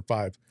sweep or a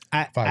five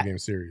game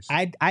series.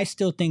 I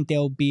still think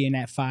they'll be in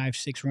that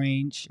 5-6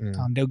 range.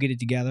 They'll get it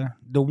together.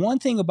 The one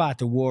thing about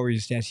the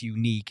Warriors that's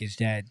unique is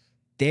that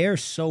they're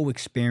so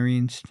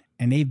experienced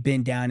and they've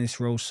been down this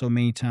road so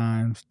many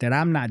times that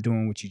I'm not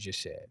doing what you just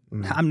said.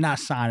 I'm not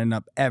signing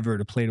up ever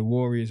to play the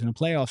Warriors in a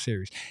playoff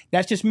series.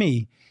 That's just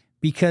me,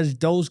 because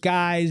those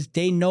guys,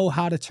 they know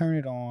how to turn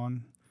it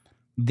on.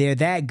 They're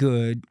that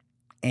good,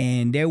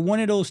 and they're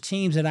one of those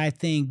teams that I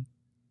think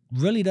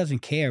really doesn't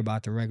care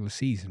about the regular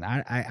season.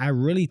 I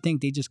really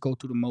think they just go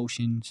through the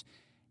motions,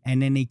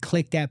 and then they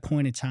click that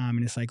point in time,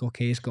 and it's like,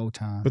 okay, it's go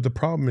time. But the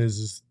problem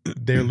is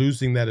they're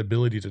losing that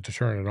ability to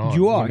turn it on.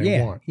 You are, when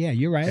they want. Yeah,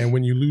 you're right. And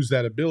when you lose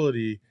that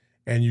ability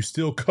and you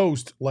still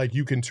coast like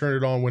you can turn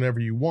it on whenever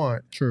you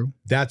want, True.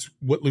 That's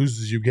what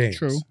loses you games.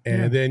 True.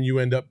 And then you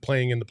end up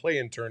playing in the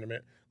play-in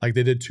tournament like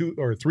they did 2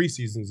 or 3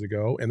 seasons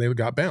ago, and they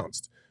got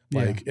bounced.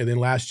 And then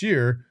last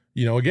year,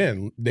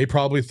 again, they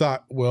probably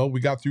thought, well, we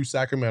got through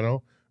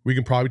Sacramento. We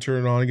can probably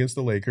turn it on against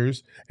the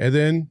Lakers. And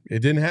then it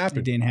didn't happen.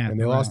 And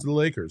they lost to the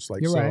Lakers.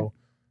 Like, you're right.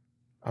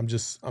 I'm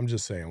just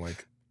saying,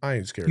 like, I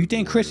ain't scared. You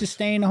think Chris is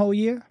staying the whole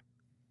year?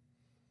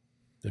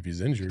 If he's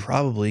injured.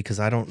 Probably,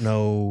 because I don't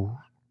know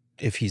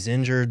if he's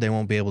injured, they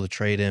won't be able to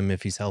trade him.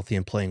 If he's healthy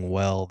and playing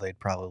well, they'd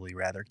probably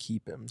rather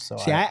keep him. So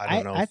see,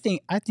 I don't know. I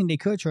think they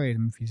could trade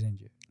him if he's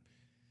injured.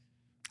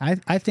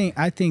 I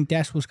think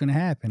that's what's going to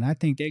happen. I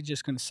think they're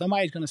just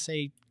somebody's going to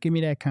say, give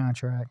me that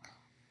contract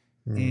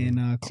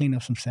and clean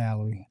up some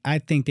salary. I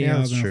think they are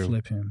going to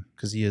flip him.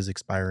 Because he is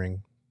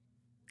expiring.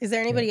 Is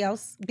there anybody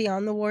else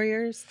beyond the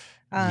Warriors?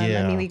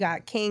 I mean, we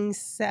got Kings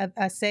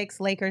 6,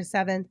 Lakers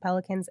 7th,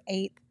 Pelicans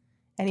 8th.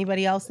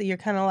 Anybody else that you're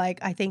kind of like,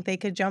 I think they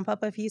could jump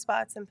up a few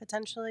spots and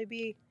potentially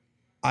be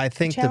I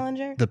think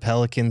the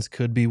Pelicans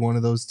could be one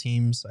of those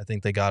teams. I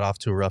think they got off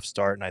to a rough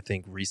start, and I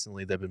think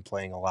recently they've been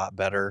playing a lot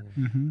better.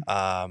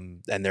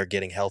 And they're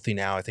getting healthy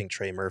now. I think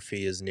Trey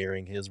Murphy is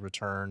nearing his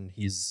return.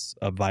 He's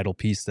a vital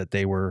piece that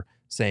they were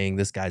saying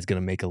this guy's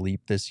going to make a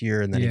leap this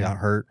year, and then he got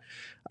hurt.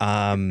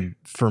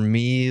 For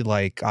me,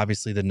 like,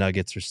 obviously the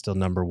Nuggets are still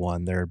number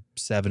 1. They're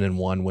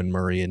 7-1 when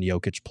Murray and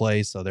Jokic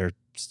play, so they're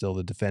still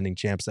the defending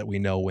champs that we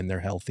know when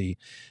they're healthy.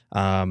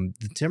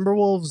 The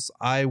Timberwolves,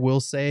 I will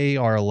say,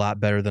 are a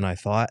lot better than I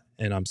thought,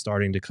 and I'm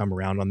starting to come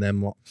around on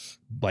them,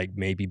 like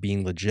maybe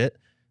being legit.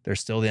 They're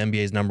still the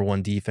NBA's number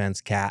 1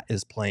 defense. Cat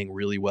is playing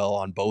really well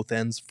on both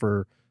ends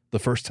for the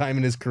first time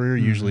in his career.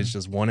 Usually it's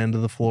just one end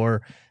of the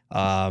floor.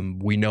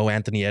 We know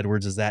Anthony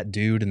Edwards is that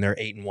dude, and they're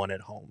 8-1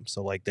 at home.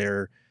 So like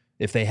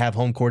if they have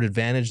home court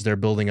advantage, they're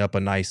building up a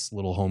nice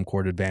little home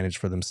court advantage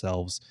for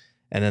themselves.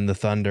 And then the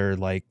Thunder,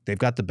 like, they've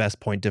got the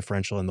best point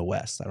differential in the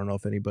West. I don't know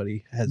if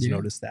anybody has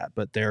noticed that,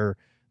 but they're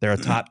a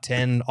top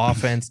 10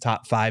 offense,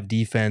 top 5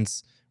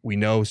 defense. We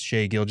know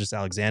Shai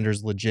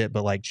Gilgeous-Alexander's legit,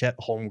 but like Chet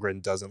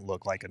Holmgren doesn't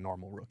look like a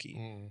normal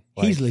rookie.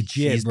 Like, he's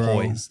legit, he's bro.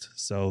 Poised.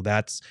 So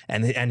that's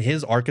and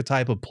his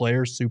archetype of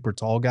player, super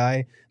tall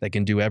guy that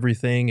can do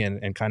everything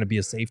and kind of be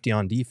a safety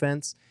on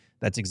defense.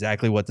 That's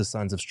exactly what the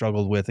Suns have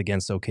struggled with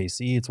against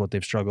OKC. It's what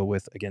they've struggled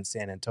with against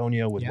San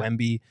Antonio with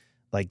Wemby.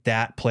 Like,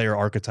 that player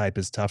archetype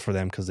is tough for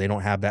them because they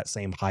don't have that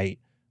same height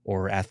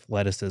or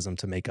athleticism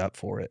to make up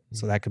for it.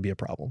 So that could be a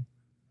problem.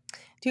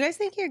 Do you guys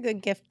think you're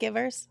good gift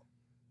givers?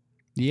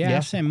 Yeah. I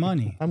send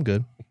money. I'm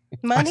good.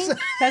 Money?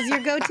 That's your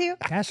go-to?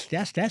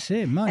 That's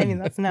it, money. I mean,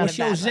 that's not What's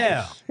your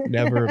Zelle?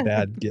 Never a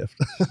bad gift.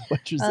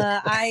 What's your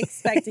Zelle? I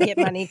expect to get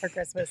money for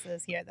Christmas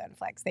this year then,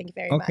 Flex. Thank you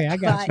very much. Okay, I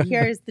got But you.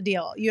 here's the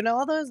deal. You know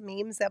all those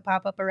memes that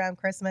pop up around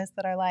Christmas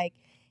that are like,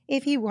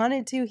 if he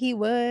wanted to, he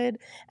would.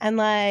 And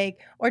like,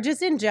 or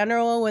just in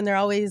general, when they're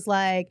always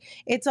like,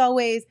 it's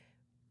always,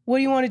 what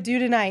do you want to do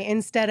tonight?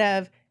 Instead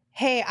of,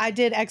 hey, I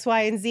did X,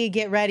 Y, and Z,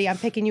 get ready. I'm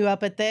picking you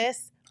up at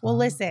this. Well,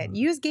 listen,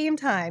 use Game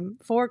Time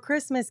for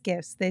Christmas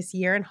gifts this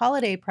year and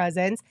holiday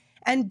presents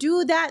and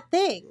do that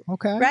thing.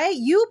 Okay. Right?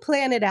 You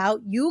plan it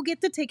out. You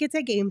get the tickets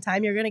at game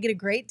time. You're going to get a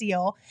great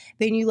deal.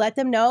 Then you let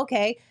them know,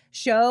 okay,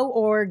 show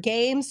or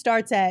game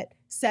starts at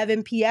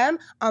 7 p.m.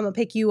 I'm going to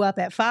pick you up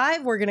at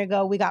 5. We're going to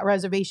go. We got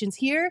reservations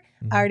here.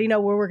 I already know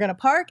where we're going to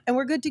park and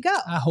we're good to go.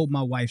 I hope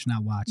my wife's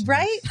not watching.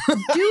 Right? Do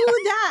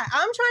that.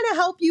 I'm trying to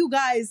help you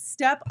guys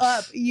step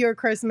up your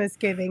Christmas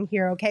giving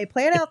here, okay?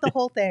 Plan out the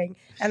whole thing.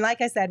 And like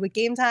I said, with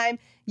Game Time,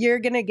 you're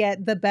going to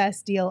get the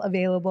best deal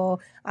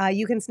available.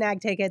 You can snag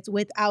tickets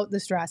without the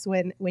stress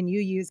when you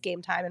use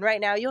Game Time. And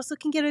right now, you also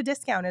can get a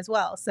discount as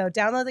well. So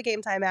download the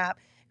Game Time app,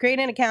 create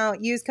an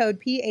account, use code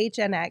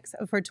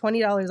PHNX for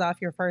 $20 off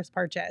your first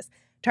purchase.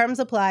 Terms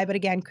apply, but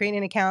again, create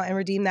an account and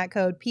redeem that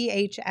code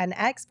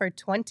PHNX for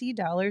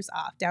 $20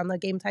 off. Download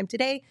Game Time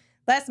today.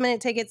 Last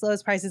minute tickets,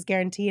 lowest prices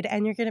guaranteed,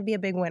 and you're going to be a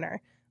big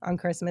winner on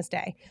Christmas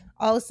Day.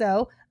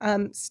 Also,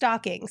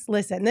 stockings.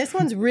 Listen, this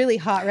one's really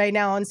hot right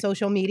now on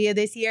social media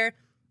this year.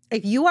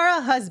 If you are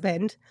a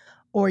husband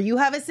or you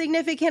have a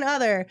significant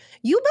other,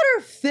 you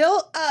better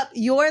fill up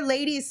your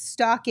lady's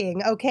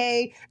stocking,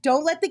 okay?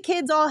 Don't let the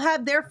kids all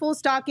have their full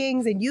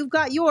stockings and you've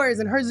got yours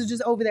and hers is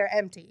just over there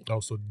empty. Oh,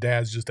 so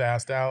dad's just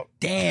asked out?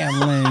 Damn,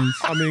 Lynn.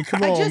 I mean,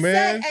 come I on, just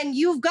man. said, and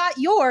you've got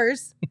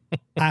yours.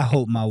 I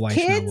hope my wife's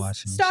not Kids'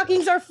 watching.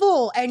 stockings are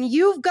full and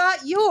you've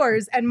got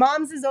yours and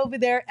mom's is over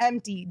there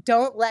empty.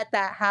 Don't let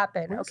that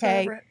happen,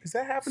 okay? Is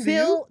that happening to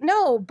you?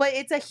 No, but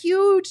it's a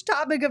huge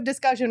topic of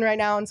discussion right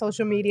now on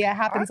social media. It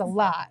happens a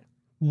lot.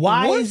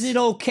 Why is it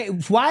okay?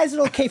 Why is it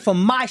okay for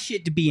my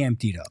shit to be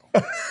empty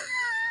though?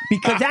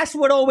 Because that's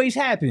what always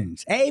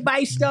happens.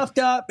 Everybody stuffed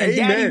up, and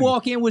Amen. daddy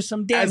walk in with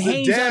some damn As a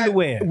Hanes dad,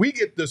 underwear. we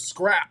get the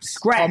scraps.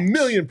 Scraps.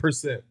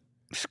 1,000,000%.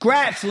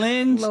 Scraps,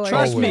 Lynn. Lord,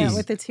 Trust I me. can't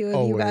with the two of you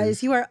Always.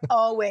 guys. You are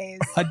always,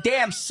 A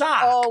damn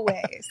sock.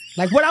 always.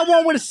 Like what I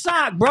want with a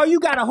sock, bro. You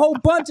got a whole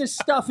bunch of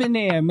stuff in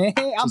there, man.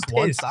 I'm Just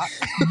one pissed. sock.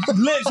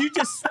 Liz,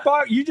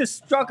 you just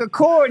struck a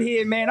chord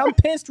here, man. I'm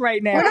pissed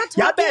right now. We're not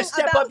Y'all talking better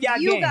step about up y'all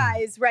you game.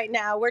 guys right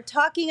now. We're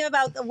talking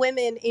about the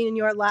women in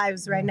your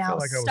lives right I now. feel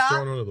like I was Stop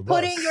thrown under the bus.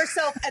 putting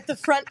yourself at the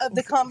front of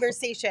the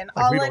conversation.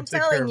 Like All we I'm don't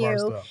take care telling of our you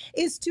stuff.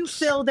 is to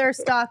fill their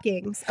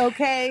stockings,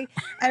 okay?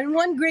 And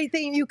one great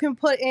thing you can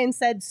put in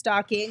said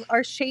stocking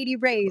are Shady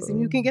Rays,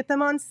 and you can get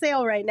them on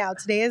sale right now.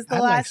 Today is the I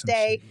like last some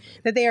day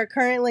that they are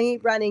currently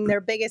running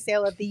their biggest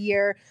sale of the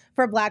year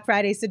for Black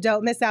Friday, so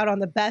don't miss out on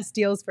the best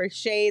deals for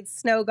shades,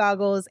 snow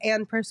goggles,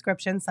 and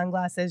prescription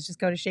sunglasses. Just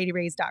go to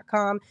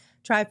shadyrays.com.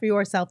 Try for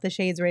yourself the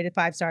shades rated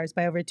 5 stars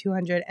by over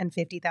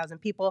 250,000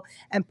 people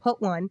and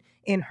put one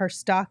in her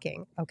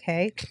stocking,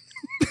 okay?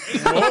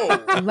 Whoa.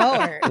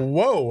 Lord.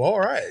 Whoa, all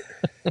right.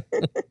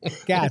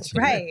 Gotcha.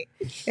 Right.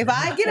 If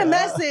I get a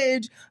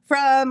message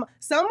from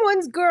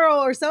someone's girl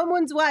or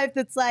someone's wife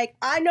that's like,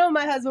 I know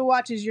my husband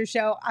watches your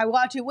show, I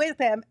watch it with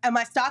him, and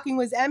my stocking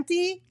was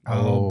empty,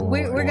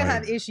 we're going to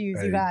have issues,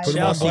 Hey, you guys. put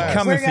 'em on Chelsea blast.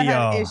 coming We're for going to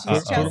have y'all. issues.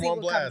 Put Chelsea them on will come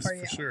blast for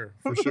you. for sure.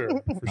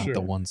 For sure.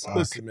 The one sock.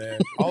 Listen, man,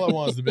 all I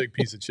want is the big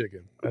piece of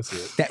chicken. That's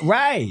it. That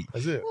right.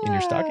 That's it. In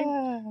your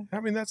stocking? I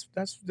mean, that's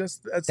That's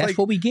like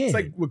what we get. It's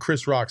like what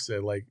Chris Rock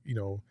said. Like, you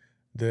know,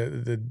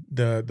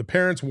 the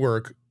parents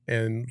work,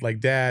 and like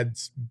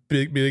dad's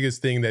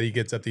biggest thing that he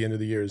gets at the end of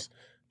the year is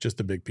just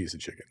a big piece of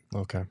chicken.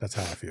 Okay. That's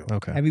how I feel.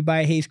 Okay.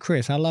 Everybody hates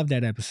Chris. I love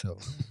that episode.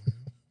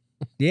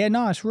 Yeah,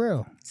 no, it's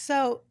real.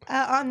 So,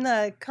 on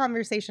the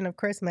conversation of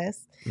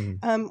Christmas,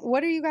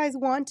 what are you guys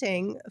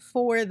wanting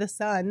for the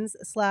Suns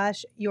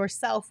 /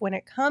 yourself when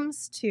it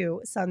comes to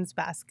Suns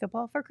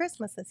basketball for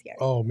Christmas this year?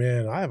 Oh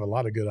man, I have a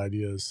lot of good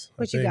ideas.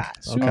 What you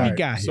got? So what All we right,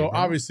 got here, So man?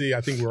 obviously,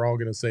 I think we're all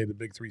going to say the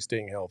big three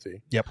staying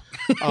healthy. Yep.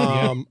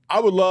 I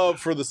would love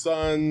for the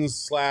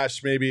Suns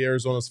 / maybe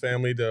Arizona's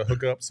family to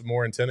hook up some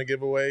more antenna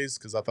giveaways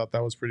because I thought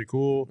that was pretty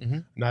cool.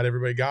 Mhm. Not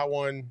everybody got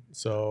one,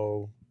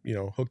 so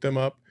hook them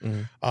up.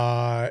 Mhm.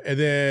 And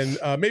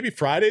then maybe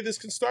Friday this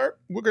can start.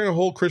 We're going to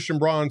hold Christian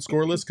Braun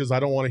scoreless because I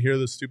don't want to hear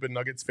the stupid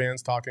Nuggets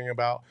fans talking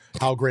about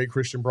how great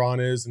Christian Braun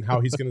is and how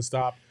he's going to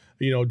stop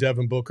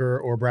Devin Booker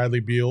or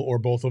Bradley Beal or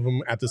both of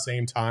them at the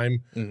same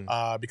time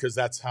because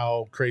that's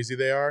how crazy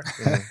they are.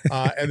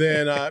 And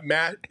then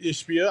Matt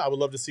Ishbia, I would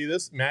love to see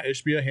this. Matt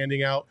Ishbia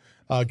handing out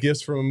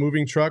gifts from a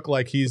moving truck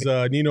like he's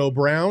Nino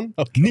Brown.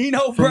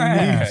 Nino From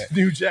Brown.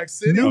 New Jack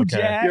City. New Okay.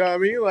 Jack. You know what I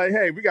mean? Like,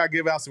 hey, we got to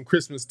give out some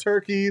Christmas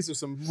turkeys or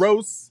some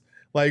roasts.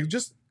 Like,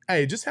 just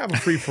have a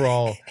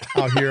free-for-all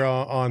out here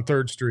on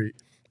 3rd Street.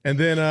 And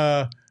then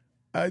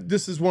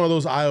this is one of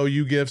those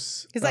IOU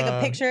gifts. It's like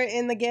a picture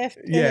in the gift.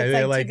 And Yeah, it's yeah,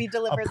 like like to be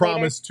delivered a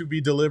promise to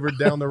be delivered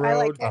down the I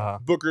road. like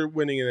it. Booker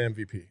winning an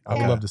MVP. I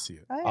would Yeah. love to see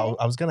it. later. All right.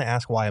 I was going to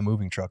ask why a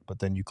moving truck, but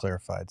then you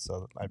clarified,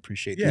 so I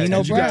appreciate Yeah, the Nino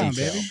attention Brown, to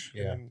detail. baby.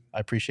 Yeah, I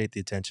appreciate the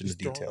attention to Just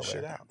throwing detail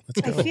shit there. out.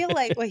 Let's I go. feel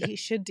like what he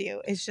should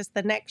do is just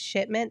the next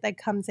shipment that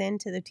comes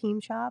into the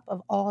team shop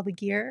of all the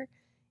gear,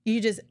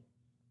 you just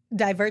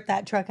divert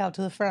that truck out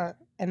to the front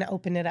and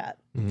open it up.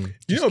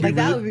 It'd Like, be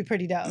that really- would be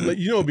pretty dope. Like,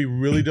 it'd be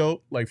really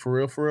dope, like for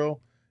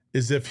real,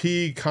 is if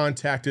he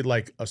contacted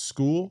like a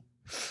school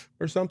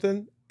or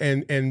something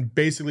and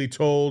basically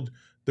told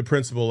the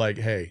principal, like,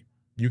 hey,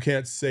 you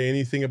can't say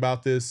anything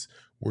about this.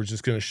 We're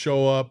just gonna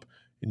show up.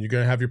 and you're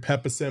gonna have your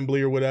pep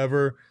assembly or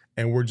whatever,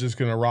 and we're just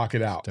gonna rock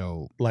it out,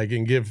 like,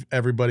 and give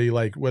everybody,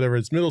 like, whether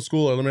it's middle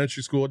school,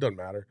 elementary school, it doesn't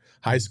matter,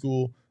 high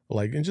school,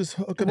 like, and just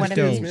hook up the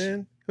kids,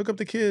 man. Hook up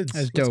the kids.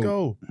 Let's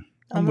go.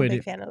 I'm a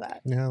big fan of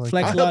that. Yeah, like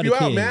I'll help you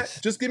out, Matt.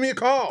 Just give me a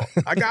call.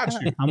 I got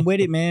you. I'm with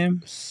it,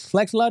 man.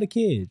 Flex a lot of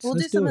kids. We'll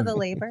do some of the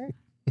labor.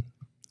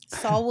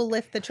 Saul will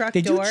lift the truck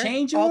door. Did you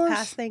change yours? I'll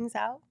pass things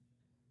out.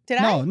 Did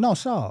I? No,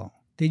 Saul.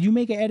 Did you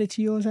make an edit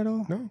to yours at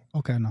all? No.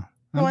 Okay, no.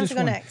 Who wants to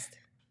go next?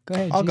 Go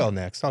ahead. I'll go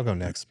next.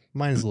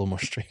 Mine is a little more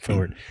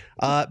straightforward.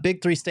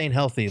 Big three staying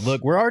healthy.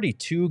 Look, we're already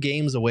 2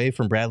 games away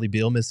from Bradley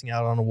Beal missing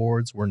out on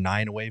awards. We're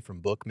 9 away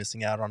from Book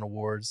missing out on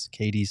awards.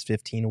 KD's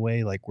 15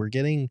 away. Like, we're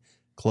getting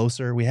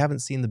closer. We haven't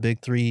seen the big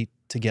three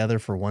together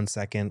for 1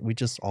 second. We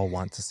just all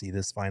want to see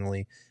this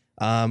finally.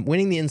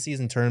 Winning the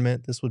in-season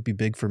tournament, this would be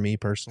big for me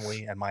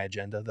personally and my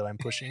agenda that I'm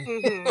pushing.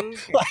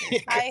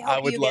 Like, I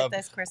hope you get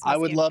this Christmas. I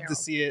would love Gerald.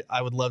 to see it.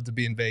 I would love to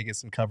be in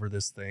Vegas and cover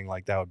this thing.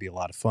 Like, that would be a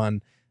lot of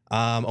fun.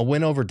 A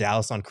win over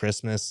Dallas on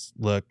Christmas.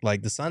 Look,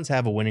 like, the Suns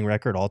have a winning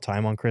record all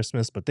time on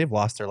Christmas, but they've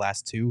lost their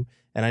last 2.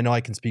 And I know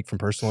I can speak from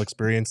personal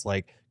experience.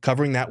 Like,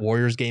 covering that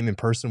Warriors game in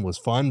person was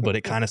fun, but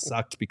it kind of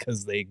sucked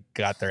because they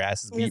got their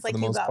asses beat for the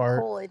most part.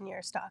 Hole in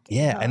your stocking.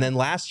 Yeah, and then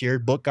last year,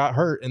 Book got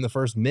hurt in the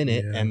first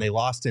minute, and they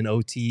lost in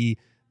OT.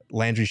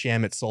 Landry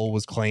Shamit's soul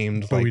was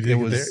claimed. But like, we did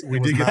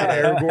get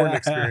the Aragorn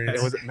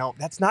experience. No,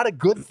 that's not a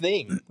good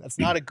thing. That's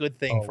not a good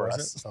thing for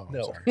us. Oh,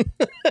 no.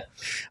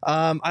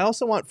 sorry. I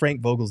also want Frank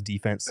Vogel's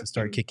defense to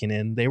start kicking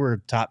in. They were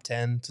top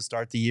 10 to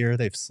start the year.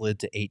 They've slid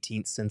to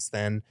 18th since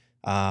then.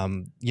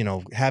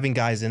 Having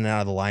guys in and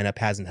out of the lineup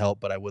hasn't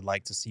helped, but I would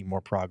like to see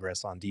more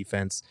progress on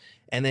defense.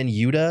 And then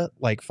Yuta,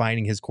 like,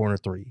 finding his corner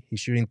 3. He's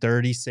shooting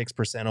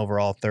 36%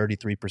 overall,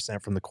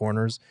 33% from the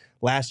corners.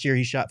 Last year,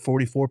 he shot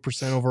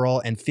 44%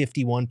 overall and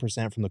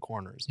 51% from the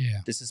corners. Yeah.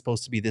 This is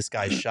supposed to be this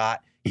guy's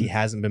shot. He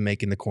hasn't been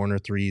making the corner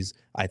 3s.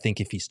 I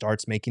think if he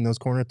starts making those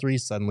corner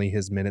 3s, suddenly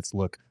his minutes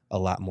look a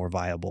lot more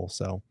viable.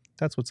 So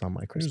that's what's on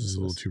my Christmas This is a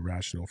little list. too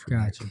rational for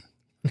Gotcha. me.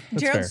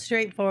 Gerald's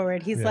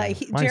straightforward. He's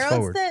like, Mine's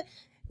forward.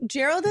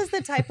 Gerald is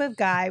the type of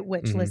guy,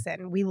 which,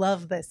 listen, we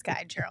love this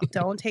guy, Gerald.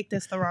 Don't take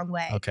this the wrong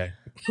way. Okay.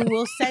 Who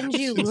will send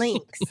you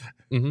links.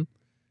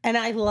 And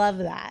I love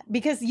that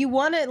because you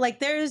want to, like,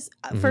 there's,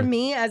 for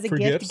me as a For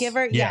gift gifts?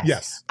 giver,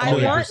 Yes. I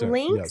want 100%.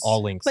 links. Yes.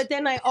 All links. But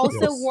then I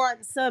also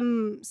want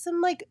some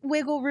like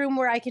wiggle room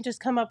where I can just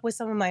come up with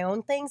some of my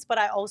own things. But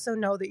I also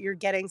know that you're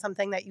getting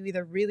something that you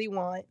either really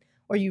want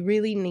or you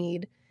really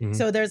need.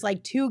 So there's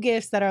like 2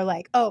 gifts that are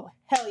like, oh,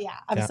 hell yeah,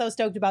 I'm so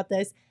stoked about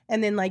this.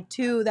 And then like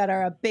 2 that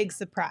are a big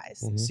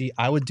surprise. See,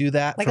 I would do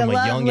that Like, from I a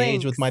love young age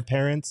links. with my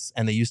parents,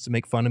 and they used to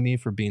make fun of me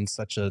for being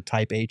such a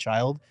type A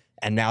child.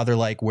 And now they're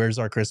like, "Where's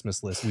our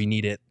Christmas list? We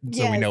need it so we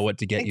Yes, know what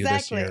to get you this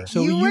exactly. year."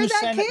 So You were would that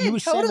send kid, you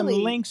would send them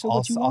totally. links of I'll,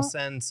 what you I'll want?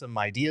 send some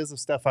ideas of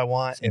stuff I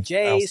want. Some I'll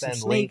J's, some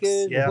send links.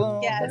 sneakers, Yeah. boom.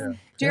 Yes. Yeah.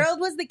 Gerald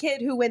was the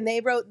kid who, when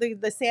they wrote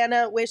the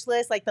Santa wish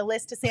list, like the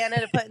list to Santa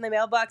to put in the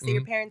mailbox that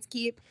your parents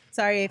keep.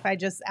 Sorry if I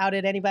just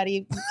outed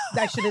anybody.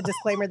 I should have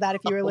disclaimed that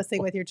if you were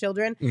listening with your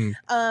children.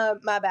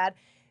 My bad.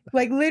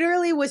 Like,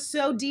 literally was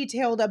so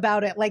detailed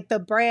about it, like the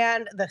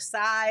brand, the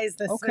size,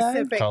 the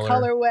specific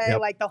colorway,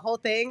 like the whole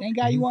thing. Thank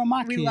God you weren't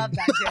my We kid. love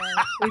that,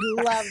 Gerald.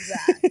 We love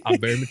that. I'm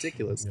very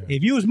meticulous.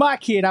 If you was my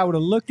kid, I would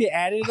have looked it,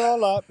 added it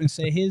all up, and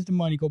said, "Here's the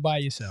money. Go buy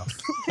it yourself."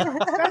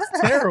 That's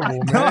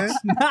terrible, No, man. it's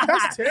not.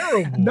 That's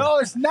terrible. No,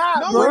 it's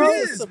not, No, bro. it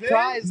is,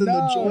 surprise man. and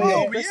the joy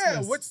No, of but yeah.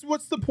 Christmas.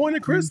 What's the point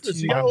of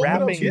Christmas? You I'm got to open up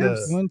wrapping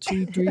gifts. 1,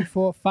 2, 3,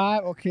 4,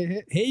 5.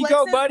 Okay, here you Flex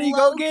go, is buddy.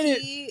 Go get it.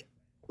 low-key-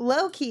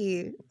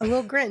 Low-key, a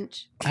little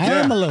Grinch. I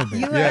am a little bit.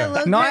 You are Yeah. a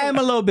little No, Grinch. I am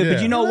a little bit, but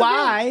Yeah. you know You're a little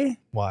why?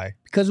 Why?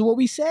 Because of what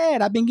we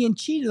said. I've been getting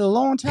cheated a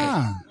long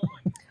time.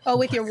 Oh,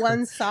 with your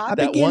one sock? I've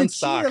been That getting one cheated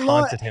sock a lot.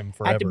 haunted him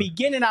forever. At the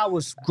beginning, I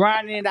was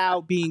grinding it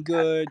out, being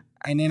good,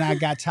 and then I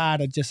got tired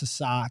of just a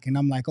sock, and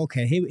I'm like,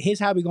 okay, here's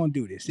how we gonna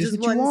do this. This is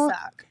Just what you one want?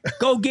 sock.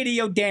 Go get it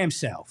your damn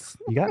self.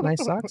 You got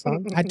nice socks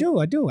on. I do.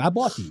 I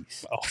bought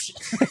these. Oh,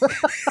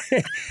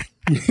 shit.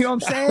 You know what I'm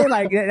saying?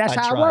 Like that's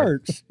I how tried. it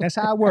works. That's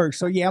how it works.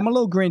 So yeah, I'm a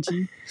little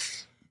grinchy.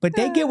 But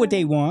they get what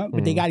they want,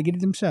 but they got to get it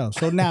themselves.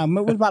 So now,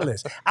 what's my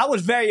list? I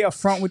was very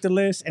upfront with the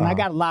list, and I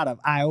got a lot of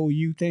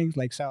IOU things,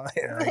 like so.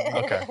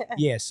 Okay.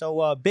 Yeah,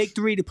 so big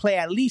 3 to play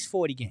at least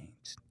 40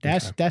 games.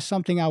 That's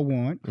something I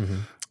want.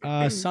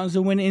 Suns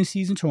to win the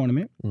in-season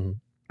tournament.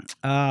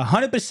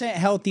 100%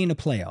 healthy in the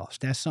playoffs.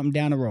 That's something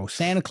down the road.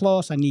 Santa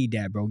Claus, I need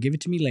that, bro. Give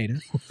it to me later.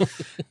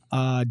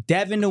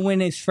 Devin to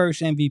win his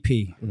first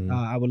MVP.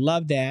 I would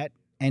love that.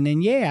 And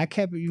then, yeah, I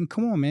kept it.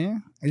 Come on,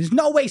 man. There's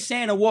no way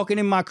Santa walking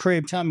in my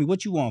crib telling me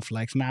what you want,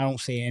 Flex, and I don't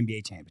say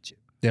NBA championship.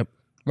 Yep.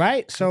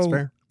 Right? So, That's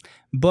fair.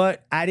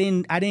 But I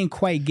didn't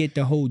quite get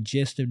the whole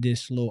gist of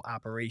this little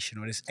operation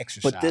or this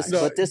exercise. But this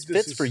No, fits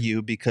this for is-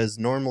 you because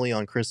normally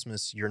on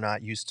Christmas you're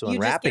not used to You just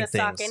unwrapping get a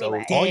sock things.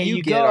 anyway. So all There you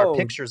you get are go.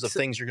 pictures of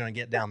things you're going to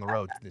get down the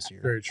road this year.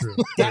 Very true.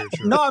 Very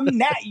true. No, I mean,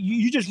 that,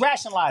 you just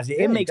rationalize it.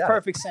 Yeah, It you makes got it.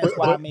 perfect sense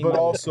why I made my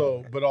list.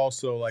 But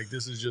also, like,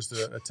 this is just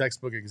a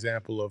textbook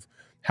example of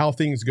how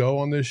things go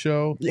on this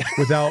show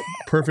without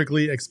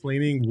perfectly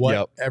explaining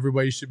what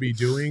everybody should be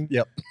doing.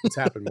 It's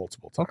happened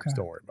multiple times. Okay.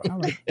 Don't worry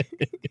about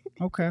it.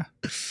 Okay.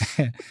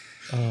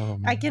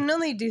 I can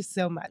only do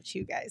so much,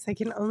 you guys. I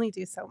can only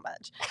do so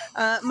much.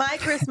 My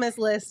Christmas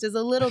list is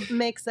a little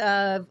mix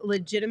of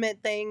legitimate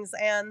things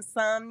and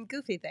some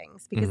goofy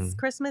things because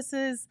Christmas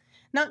is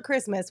not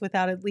Christmas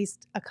without at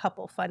least a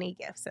couple funny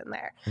gifts in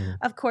there.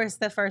 Of course,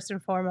 the first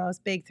and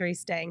foremost, big three,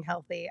 staying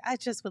healthy. I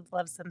just would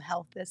love some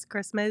health this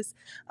Christmas.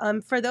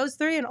 For those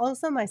three and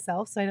also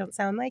myself, so I don't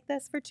sound like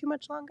this for too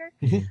much longer.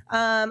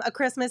 A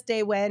Christmas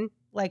Day win,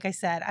 like I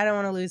said, I don't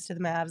want to lose to the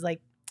Mavs.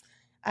 Like,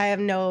 I have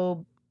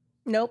not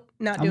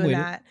doing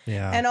that.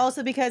 Yeah. And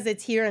also because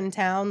it's here in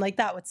town, like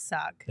that would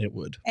suck. It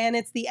would. And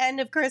it's the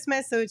end of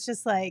Christmas, so it's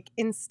just like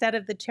instead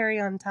of the cherry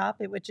on top,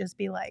 it would just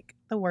be like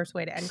the worst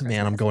way to end Christmas.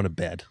 Man, I'm going to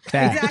bed.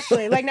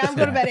 Exactly. Like now I'm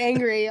going to bed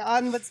angry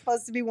on what's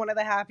supposed to be one of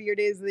the happier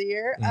days of the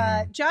year.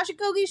 Josh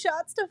Okogie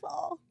shots to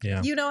fall.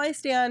 Yeah. You know I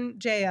stand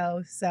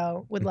J.O.,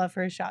 so would love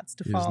for his shots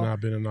to fall. He's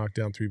not been a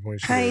knockdown 3-point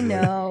shooter. I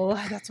know.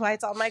 That's why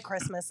it's on my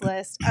Christmas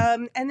list.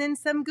 And then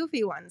some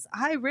goofy ones.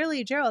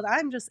 Gerald,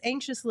 I'm just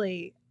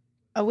anxiously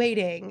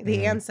awaiting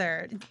the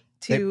answer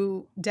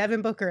to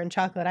Devin Booker and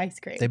chocolate ice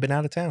cream. They've been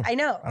out of town. I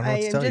know.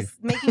 I am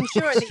just making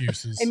sure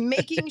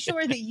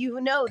that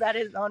you know that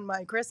is on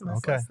my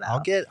Christmas list.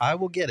 Though. I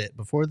will get it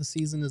before the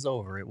season is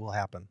over. It will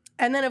happen.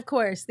 And then of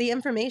course the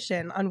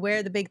information on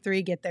where the big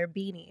three get their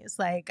beanies.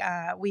 Like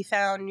we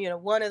found,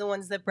 one of the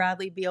ones that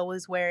Bradley Beal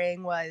was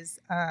wearing was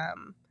now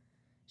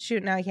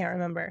I can't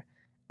remember.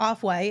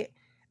 Off-white.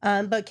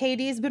 But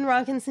KD's been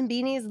rocking some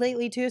beanies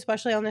lately too,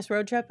 especially on this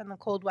road trip in the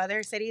cold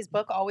weather. City's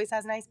book always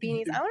has nice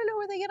beanies. I want to know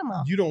where they get them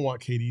all. You don't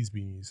want KD's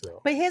beanies though.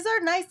 But his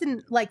are nice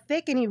and like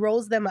thick, and he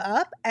rolls them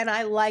up. And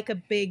I like a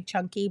big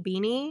chunky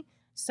beanie,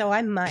 so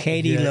I might.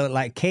 KD look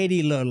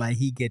like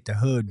he get the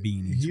hood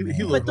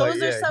beanies. But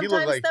those are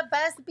sometimes the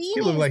best beanies.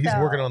 He looked like he's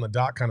working on the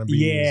dock kind of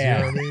beanies.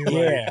 Yeah, you know what I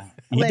mean? Yeah.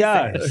 He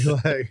does.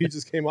 Like he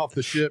just came off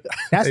the ship.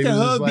 That's the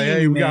hood beanie,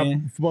 hey, we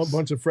man. got a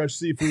bunch of fresh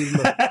seafood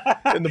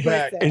in the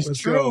back. It's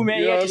true,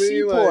 man. He at the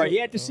seaport.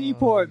 He at the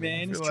seaport,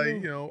 man. It's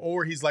true.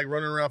 Or he's like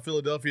running around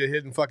Philadelphia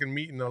hitting fucking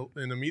meat in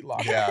a meat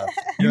locker. Yeah.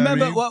 You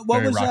remember what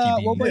was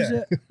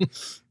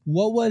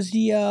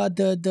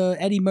the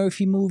Eddie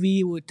Murphy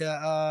movie with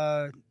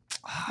the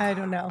I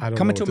don't know.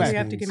 Coming to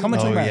America. Coming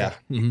to America.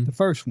 Yeah. The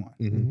first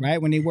one,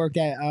 right? When they worked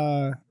at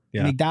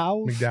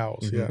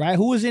McDowell's, yeah. right?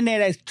 Who was in there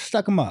that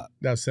stuck him up?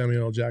 That's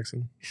Samuel L.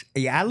 Jackson.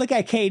 Yeah, I look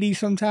at KD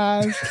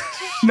sometimes.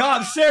 No,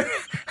 I'm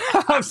serious.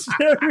 I'm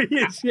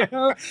serious,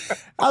 yo.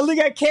 I look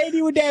at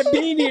KD with that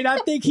beanie, and I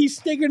think he's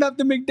sticking up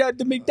the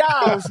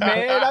McDowell's,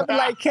 man. I be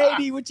like,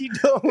 KD, what you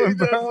doing,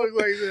 bro? Does look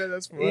like that.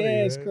 That's funny.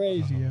 Yeah, it's man.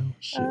 crazy, yo.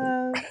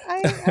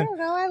 I don't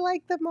know. I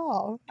like them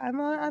all. I'm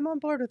on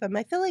board with them.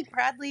 I feel like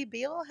Bradley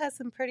Beal has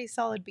some pretty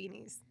solid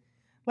beanies.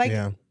 Like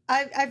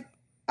I've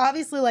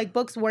obviously, like,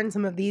 Book's worn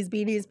some of these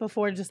beanies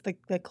before, just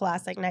the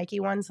classic Nike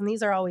ones, and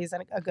these are always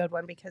a good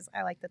one because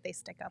I like that they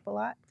stick up a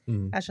lot.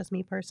 That's just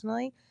me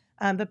personally.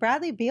 But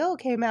Bradley Beal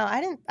came out.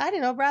 I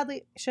didn't know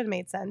Bradley should have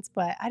made sense,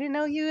 but I didn't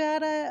know you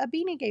had a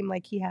beanie game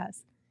like he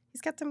has.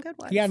 He's got some good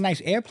ones. He got a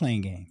nice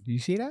airplane game. Do you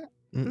see that?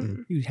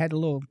 He had a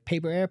little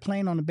paper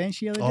airplane on the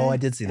bench the other day. Oh, I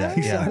did see that.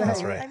 Yeah,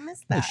 that's right. I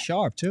missed that. It's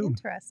sharp too.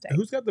 Interesting.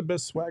 Who's got the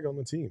best swag on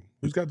the team?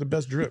 Who's got the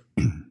best drip?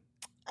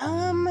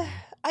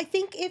 I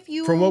think if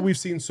you... From what we've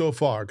seen so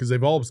far, because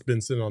they've all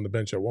been sitting on the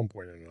bench at one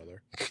point or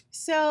another.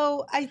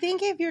 So I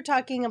think if you're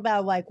talking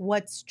about like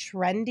what's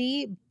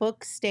trendy,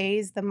 Book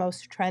stays the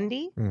most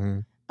trendy.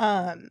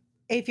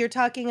 If you're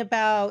talking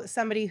about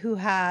somebody who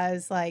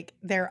has like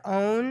their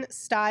own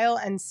style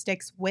and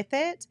sticks with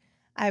it,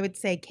 I would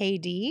say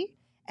KD.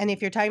 And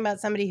if you're talking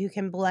about somebody who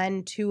can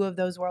blend two of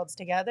those worlds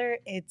together,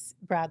 it's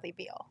Bradley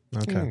Beal.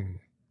 Okay.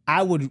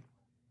 I would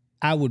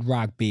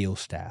rock Beal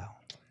style.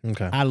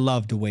 Okay. I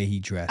love the way he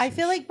dresses. I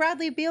feel like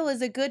Bradley Beal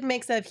is a good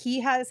mix of he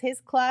has his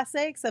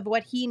classics of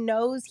what he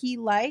knows he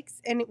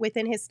likes and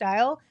within his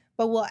style,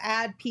 but will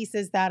add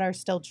pieces that are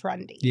still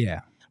trendy.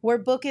 Yeah. Where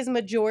Book is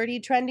majority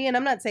trendy, and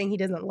I'm not saying he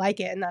doesn't like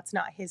it and that's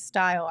not his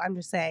style. I'm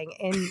just saying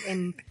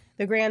in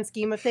the grand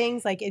scheme of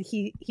things, like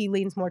he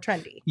leans more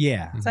trendy.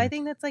 Yeah. So I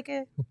think that's like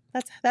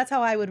that's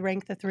how I would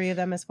rank the three of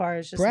them as far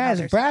as just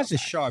Brad's a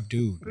sharp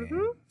dude,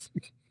 man.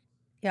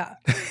 Yeah.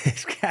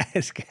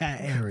 This guy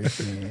Eric,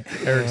 man.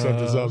 Eric's up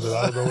to something.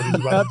 I don't know what he's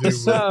about Up to to do.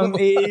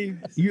 something, E.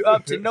 You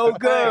up to no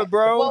good,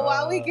 bro. Well,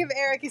 while we give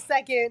Eric a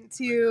second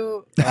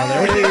to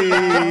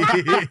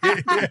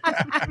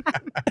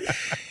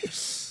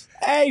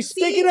Hey,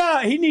 stick it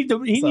up. He need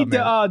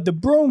the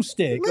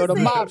broomstick or the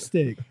mop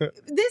stick.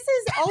 This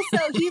is also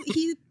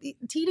he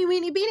Teeny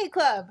Weeny Beanie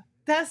Club.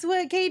 That's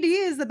what KD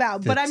is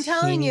about. But I'm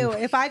telling you,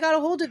 if I got a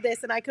hold of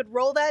this and I could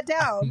roll that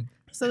down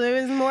so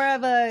there was more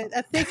of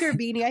a thicker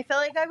beanie, I feel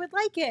like I would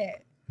like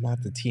it.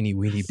 Not the teeny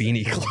weeny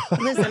beanie club.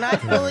 Listen, I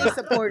fully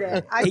support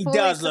it. He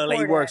does look like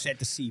he works at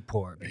the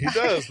seaport. Man. He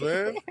does,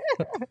 man.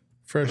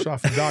 Fresh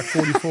off of Dock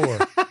 44.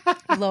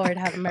 Lord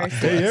have mercy.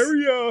 Bay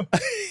Area.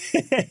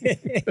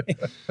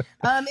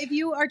 If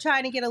you are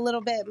trying to get a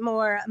little bit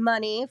more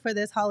money for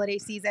this holiday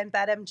season,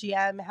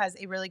 BetMGM has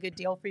a really good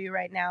deal for you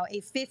right now.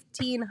 A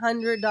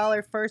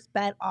 $1,500 first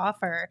bet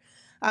offer.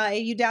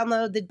 You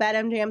download the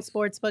BetMGM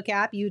Sportsbook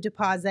app, you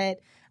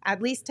deposit at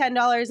least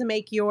 $10 and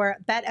make your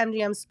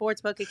BetMGM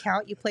Sportsbook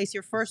account. You place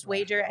your first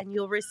wager and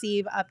you'll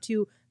receive up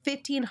to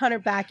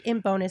 $1,500 back in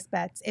bonus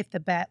bets if the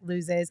bet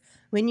loses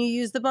when you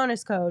use the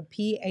bonus code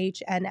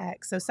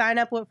PHNX. So sign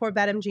up for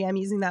BetMGM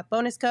using that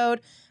bonus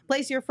code.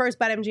 Place your first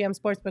BetMGM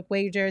Sportsbook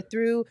wager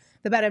through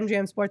the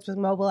BetMGM Sportsbook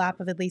mobile app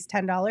of at least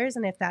 $10.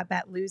 And if that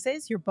bet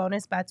loses, your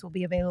bonus bets will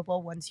be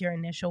available once your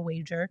initial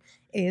wager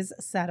is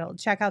settled.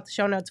 Check out the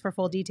show notes for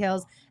full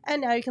details.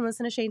 And now you can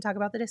listen to Shane talk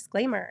about the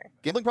disclaimer.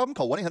 Gambling problem?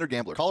 Call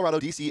 1-800-GAMBLER. Colorado,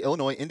 D.C.,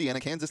 Illinois, Indiana,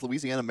 Kansas,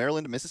 Louisiana,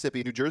 Maryland,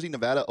 Mississippi, New Jersey,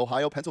 Nevada,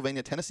 Ohio,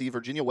 Pennsylvania, Tennessee,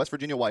 Virginia, West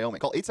Virginia, Wyoming.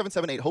 Call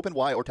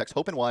 877-8-HOPE-NY or text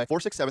HOPE-NY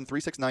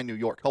 467-369 New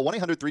York. Call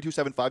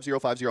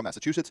 1-800-327-5050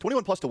 Massachusetts.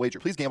 21 plus to wager.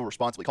 Please gamble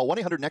responsibly. Call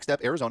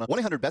 1-800-NEXT-STEP Arizona.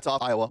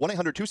 1-800-BETS-OFF Iowa.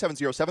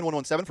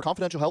 1-800-270-7117 for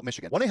confidential help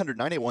Michigan.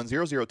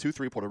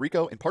 1-800-981-0023 Puerto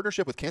Rico in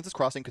partnership with Kansas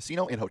Crossing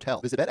Casino and Hotel.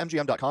 Visit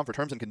BetMGM.com for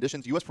terms and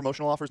conditions. U.S.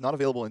 promotional offers not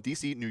available in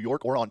D.C., New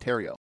York, or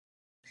Ontario.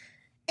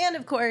 And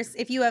of course,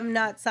 if you have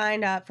not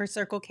signed up for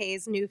Circle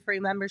K's new free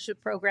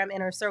membership program,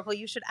 Inner Circle,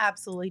 you should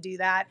absolutely do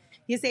that.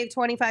 You save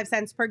 25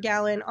 cents per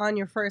gallon on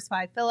your first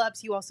 5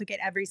 fill-ups. You also get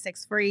every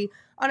 6 free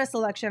on a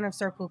selection of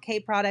Circle K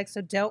products,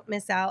 so don't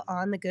miss out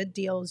on the good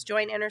deals.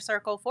 Join Inner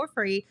Circle for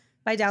free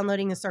by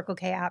downloading the Circle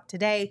K app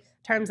today.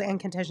 Terms and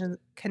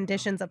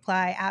conditions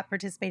apply at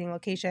participating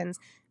locations.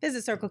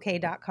 Visit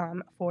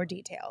CircleK.com for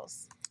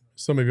details.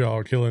 Some of y'all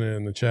are killing it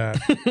in the chat.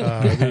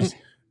 There's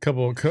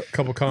couple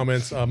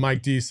comments.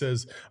 Mike D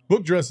says,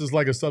 book dresses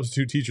like a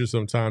substitute teacher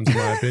sometimes, in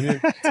my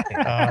opinion.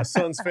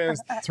 Suns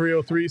fans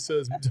 303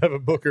 says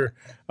Devin Booker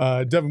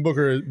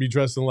be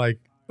dressing like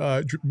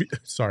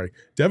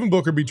Devin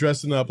Booker be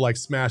dressing up like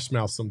Smash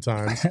Mouth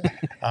sometimes.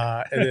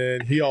 And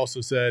then he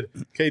also said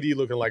KD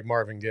looking like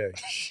Marvin Gaye.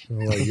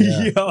 Like,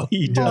 yeah. Yo,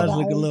 he does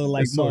look a little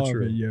like It's so Marvin.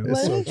 true. Yo.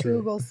 It's Let me so true.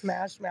 Google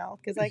Smash Mouth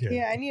because I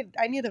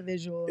need a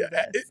visual of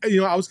this.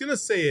 I was gonna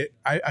say it.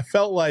 I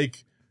feel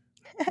like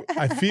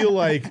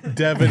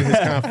Devin has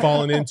kind of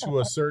fallen into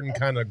a certain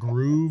kind of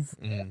groove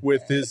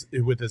with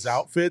his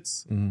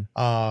outfits.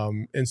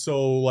 And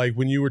so like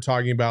when you were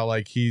talking about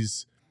like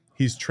he's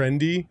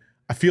trendy,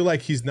 I feel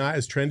like he's not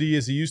as trendy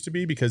as he used to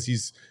be because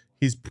he's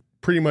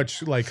pretty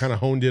much like kind of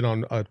honed in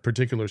on a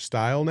particular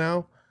style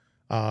now.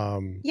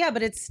 Yeah,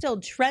 but it's still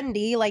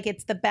trendy. Like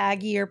it's the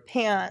baggier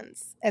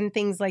pants and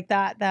things like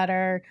that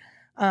are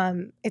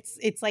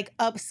it's like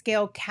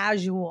upscale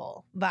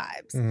casual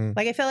vibes.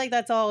 Like I feel like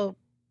that's all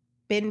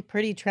been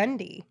pretty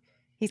trendy.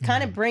 He's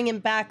kind of bringing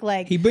back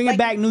back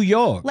New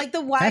York. Like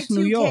the That's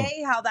New York.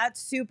 Y2K, how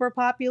that's super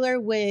popular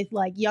with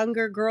like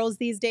younger girls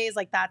these days.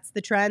 Like that's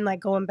the trend,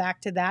 like going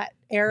back to that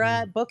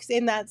era. Books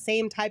in that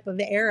same type of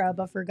era,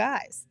 but for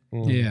guys.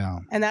 Yeah.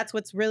 And that's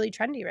what's really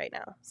trendy right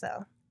now.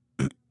 So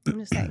I'm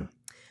just saying.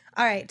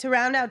 All right, to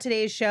round out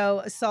today's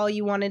show, Saul,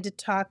 you wanted to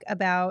talk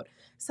about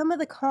some of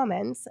the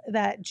comments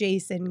that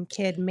Jason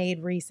Kidd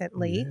made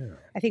recently. Yeah.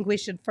 I think we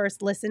should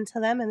first listen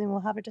to them and then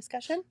we'll have a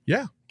discussion.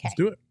 Yeah, let's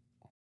do it.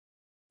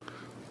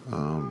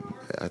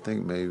 I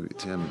think maybe,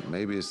 Tim,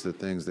 maybe it's the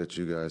things that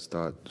you guys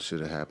thought should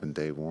have happened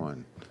day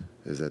one,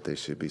 is that they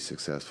should be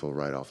successful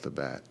right off the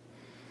bat.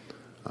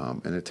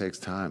 And it takes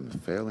time.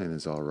 Failing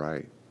is all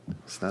right.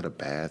 It's not a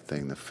bad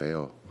thing to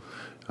fail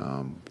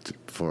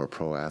for a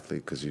pro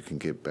athlete because you can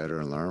get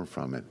better and learn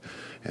from it.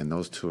 And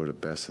those two are the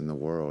best in the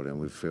world, and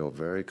we feel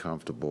very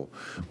comfortable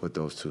with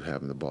those two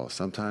having the ball.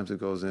 Sometimes it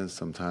goes in,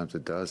 sometimes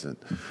it doesn't,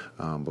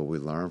 but we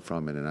learn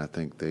from it, and I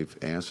think they've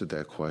answered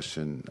that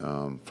question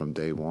from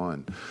day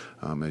one.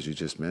 As you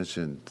just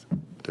mentioned,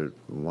 they're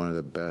one of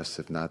the best,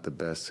 if not the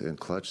best, in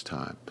clutch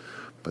time.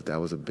 But that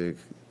was a big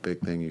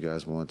thing you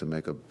guys wanted to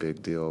make a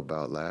big deal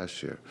about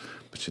last year.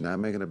 But you're not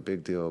making a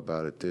big deal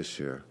about it this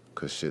year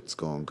because shit's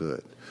going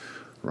good,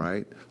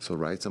 right? So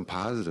write some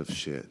positive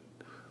shit.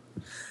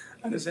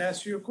 I just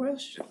asked you a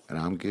question. And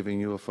I'm giving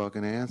you a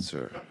fucking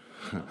answer.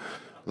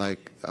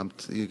 Like,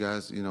 you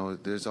guys, you know,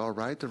 there's all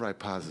right to write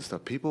positive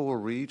stuff. People will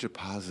read your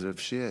positive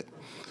shit.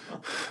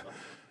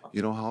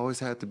 You don't always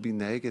have to be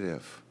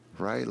negative,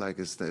 right? Like,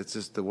 it's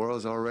just the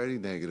world's already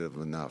negative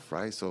enough,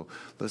 right? So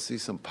let's see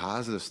some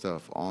positive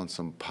stuff on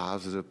some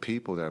positive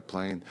people that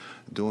are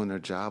doing their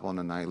job on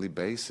a nightly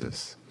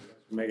basis.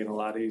 Making it a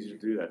lot easier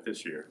to do that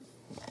this year.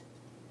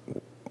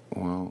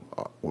 Well,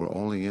 we're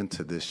only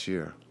into this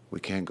year. We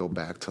can't go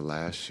back to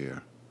last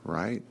year,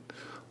 right?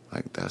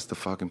 Like, that's the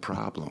fucking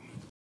problem.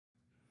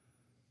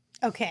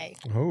 Okay.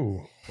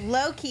 Oh.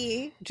 Low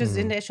key, just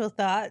initial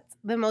thoughts.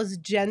 The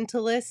most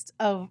gentlest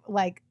of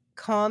like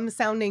calm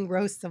sounding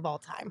roasts of all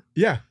time.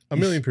 Yeah,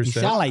 1,000,000%. You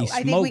sound like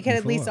I think we can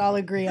at least all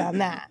agree on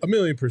that.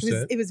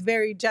 1,000,000%. It was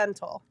very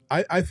gentle.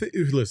 I think.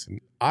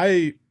 Listen,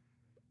 I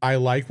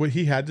like what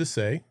he had to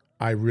say.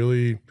 I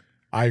agree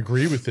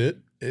with it.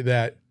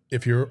 That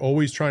if you're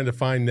always trying to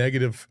find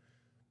negative,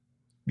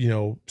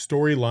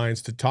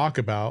 storylines to talk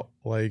about,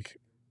 like,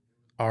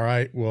 all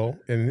right, well,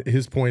 and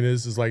his point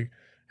is like,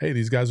 hey,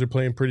 these guys are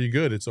playing pretty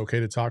good. It's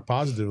okay to talk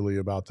positively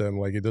about them.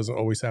 Like, it doesn't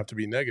always have to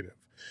be negative.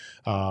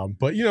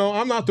 But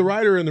I'm not the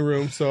writer in the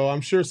room, so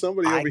I'm sure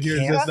somebody over here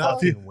does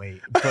not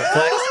wait. But Flex,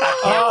 I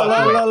can't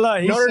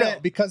fucking wait. No,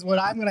 because what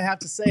I'm going to have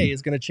to say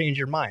is going to change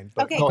your mind.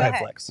 But Okay, go go ahead,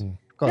 ahead. Flex.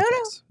 Go ahead,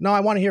 Flex. No, I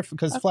want to hear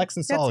because Flex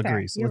and Saul that's fair.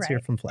 agree. So You're let's hear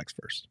right. from Flex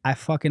first. I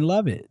fucking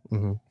love it.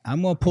 Mm-hmm.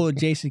 I'm gonna pull a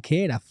Jason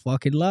Kidd. I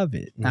fucking love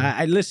it. Mhm.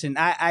 I listen.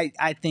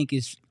 I think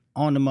it's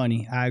on the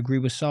money. I agree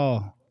with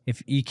Saul.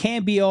 If you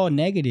can't be all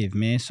negative,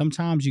 man,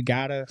 sometimes you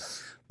gotta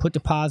put the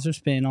positive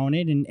spin on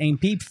it and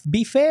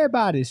be fair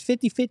about it. It's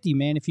 50-50,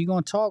 man. If you're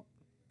gonna talk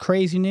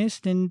craziness,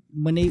 then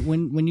when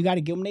you got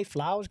to give them their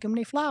flowers, give them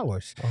their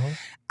flowers. Uh-huh.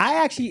 I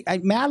actually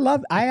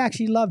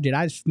loved it.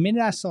 The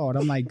minute I saw it,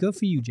 I'm like, good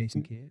for you,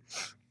 Jason Kidd.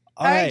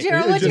 All right,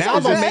 Gerald, what's Now I'm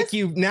your gonna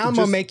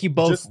address? make you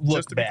both look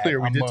just to be bad.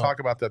 clear, we did talk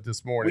about that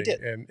this morning, did.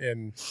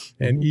 and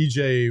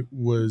EJ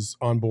was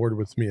on board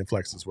with me and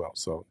Flex as well.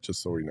 So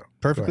just so we know,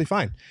 Perfectly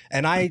fine.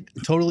 And I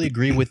totally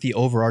agree with the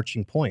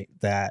overarching point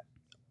that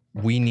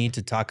we need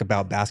to talk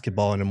about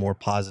basketball in a more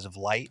positive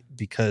light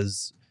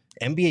because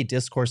NBA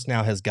discourse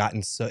now has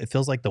gotten so it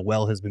feels like the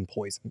well has been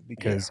poisoned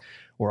because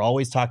we're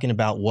always talking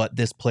about what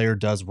this player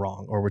does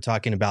wrong, or we're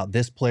talking about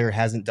this player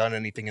hasn't done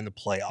anything in the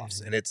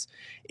playoffs. And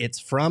it's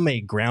from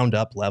a ground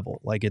up level.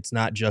 Like, it's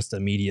not just a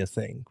media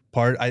thing.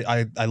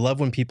 I love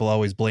when people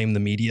always blame the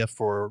media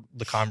for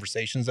the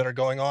conversations that are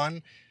going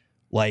on.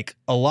 Like,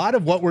 a lot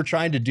of what we're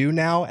trying to do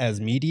now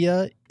as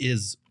media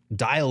is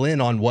dial in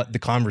on what the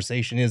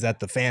conversation is at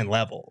the fan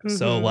level.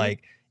 So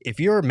like, if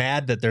you're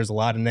mad that there's a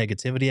lot of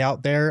negativity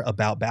out there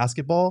about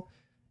basketball,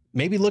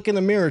 maybe look in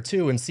the mirror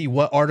too and see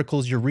what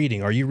articles you're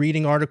reading. Are you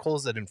reading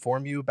articles that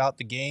inform you about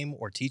the game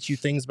or teach you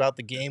things about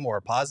the game or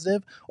are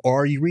positive?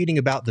 Or are you reading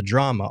about the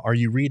drama? Are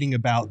you reading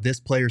about this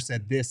player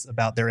said this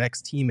about their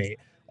ex-teammate?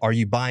 Are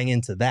you buying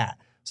into that?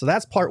 So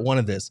that's part one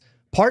of this.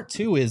 Part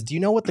two is, do you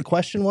know what the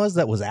question was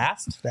that was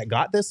asked that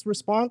got this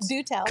response?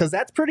 Do tell. Because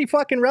that's pretty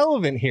fucking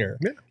relevant here.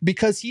 Yeah.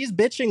 Because he's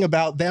bitching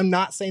about them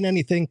not saying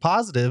anything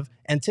positive,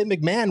 and Tim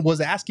McMahon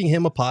was asking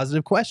him a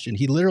positive question.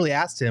 He literally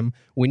asked him,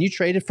 when you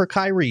traded for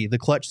Kyrie, the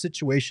clutch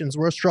situations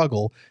were a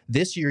struggle.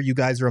 This year, you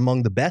guys are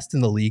among the best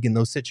in the league in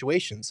those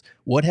situations.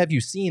 What have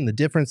you seen the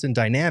difference in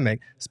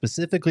dynamic,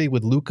 specifically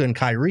with Luka and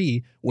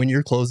Kyrie, when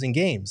you're closing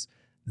games?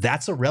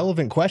 That's a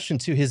relevant question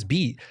to his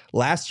beat.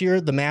 Last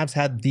year, the Mavs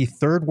had the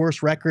third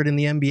worst record in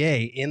the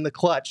NBA in the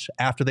clutch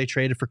after they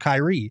traded for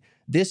Kyrie.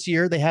 This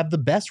year, they have the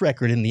best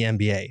record in the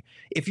NBA.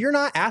 If you're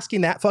not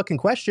asking that fucking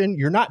question,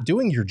 you're not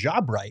doing your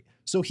job right.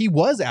 So he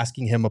was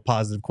asking him a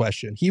positive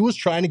question. He was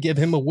trying to give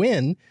him a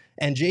win,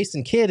 and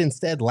Jason Kidd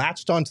instead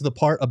latched onto the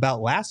part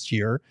about last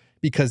year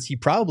because he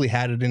probably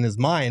had it in his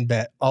mind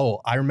that,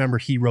 oh, I remember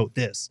he wrote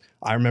this.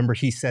 I remember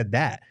he said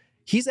that.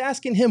 He's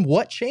asking him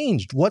what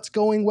changed, what's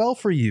going well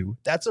for you.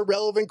 That's a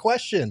relevant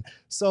question.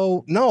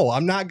 So no,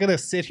 I'm not going to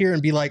sit here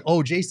and be like,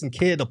 oh, Jason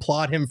Kidd,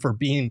 applaud him for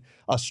being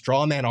a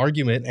straw man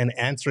argument and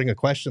answering a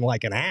question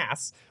like an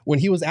ass when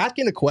he was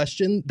asking a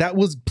question that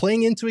was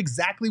playing into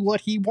exactly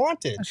what he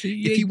wanted.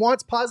 If he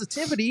wants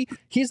positivity,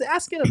 he's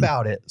asking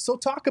about it. So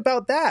talk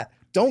about that.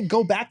 Don't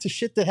go back to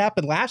shit that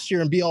happened last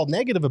year and be all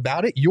negative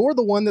about it. You're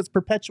the one that's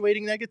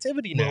perpetuating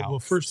negativity now. Well,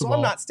 first of all,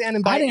 I'm not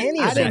standing by any of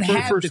that. I didn't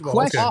have the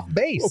question off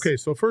base. Okay,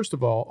 so first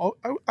of all,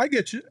 I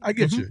get you. I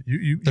get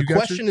you. The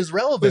question is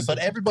relevant, but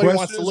everybody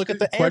wants to look at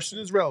the question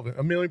is relevant,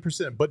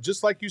 1,000,000%. But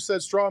just like you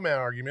said, straw man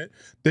argument,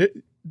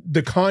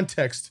 the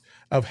context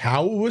of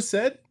how it was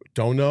said,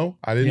 don't know.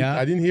 I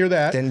didn't hear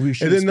that. Then we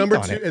should. And then number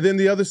two, and then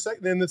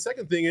the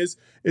second thing is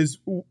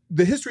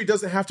the history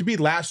doesn't have to be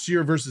last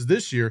year versus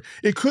this year.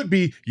 It could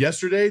be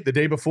yesterday, the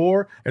day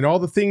before, and all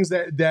the things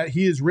that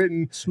he has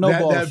written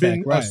that have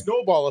been a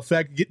snowball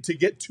effect to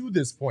get to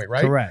this point,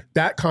 right? Correct.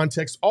 That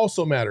context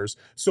also matters.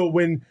 So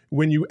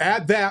when you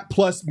add that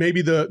plus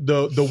maybe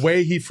the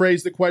way he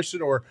phrased the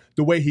question or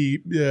the way he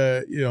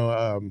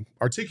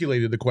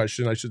articulated the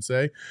question, I should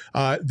say,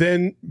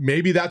 then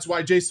maybe that's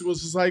why Jason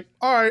was just like,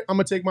 all right, I'm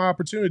gonna take my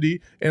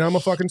opportunity and I'm gonna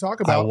fucking talk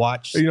about. I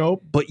watched,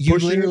 but you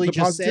literally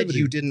just said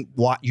you didn't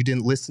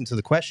listen to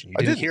the question.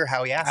 You didn't hear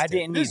how he asked it. I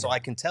didn't either. So I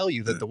can tell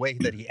you that the way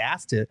that he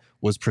asked it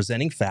was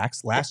presenting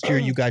facts. Last year,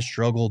 you guys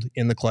struggled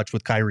in the clutch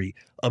with Kyrie.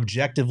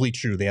 Objectively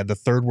true. They had the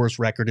third worst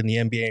record in the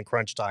NBA in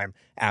crunch time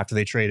after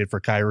they traded for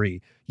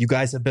Kyrie. You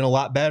guys have been a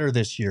lot better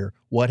this year.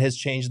 What has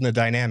changed in the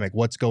dynamic?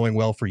 What's going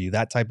well for you?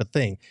 That type of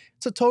thing.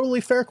 It's a totally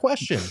fair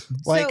question.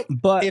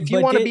 If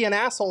you want to be an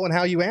asshole in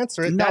how you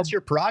answer it, that's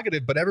your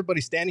prerogative. But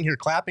everybody's standing here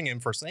clapping him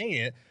for saying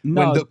it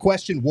when the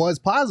question was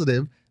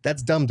positive.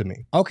 That's dumb to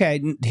me.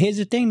 Okay, here's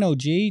the thing though,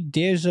 G.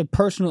 There's a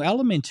personal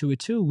element to it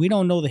too. We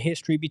don't know the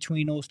history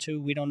between those two.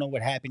 We don't know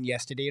what happened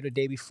yesterday or the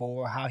day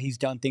before, how he's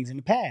done things in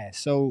the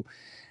past. So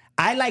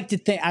I like to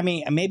think, I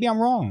mean, maybe I'm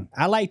wrong.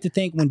 I like to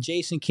think when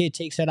Jason Kidd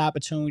takes that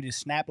opportunity to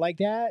snap like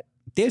that,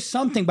 there's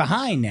something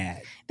behind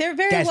that. There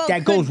very well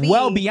that goes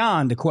well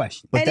beyond the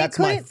question. But that's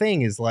my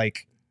thing is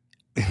like,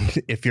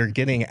 if you're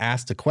getting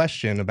asked a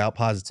question about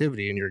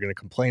positivity and you're going to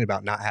complain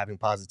about not having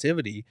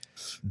positivity,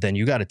 then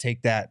you got to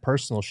take that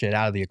personal shit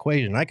out of the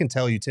equation. I can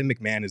tell you Tim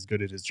McMahon is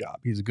good at his job.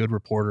 He's a good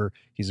reporter.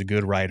 He's a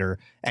good writer.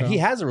 And he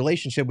has a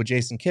relationship with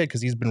Jason Kidd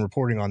because he's been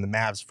reporting on the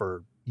Mavs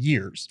for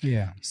years.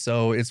 Yeah.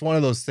 So it's one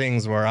of those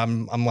things where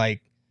I'm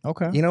like,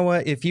 okay, you know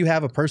what? If you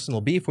have a personal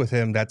beef with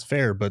him, that's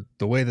fair. But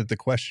the way that the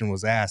question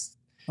was asked,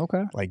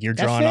 like you're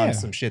drawing on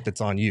some shit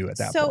that's on you at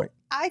that point. So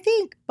I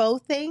think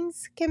both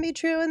things can be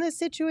true in this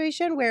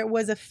situation where it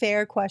was a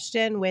fair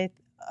question with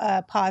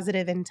a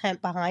positive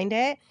intent behind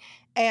it.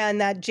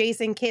 And that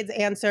Jason Kidd's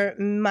answer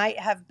might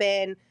have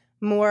been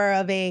more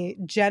of a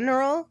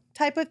general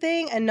type of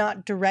thing and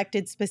not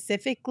directed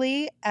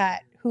specifically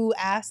at who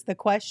asked the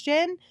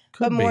question,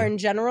 but more in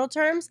general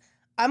terms.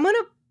 I'm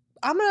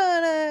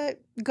gonna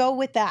go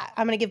with that.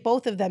 I'm gonna give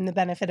both of them the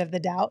benefit of the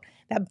doubt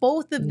that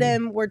both of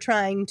them were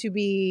trying to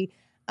be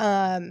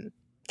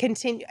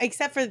continue,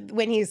 except for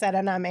when he said,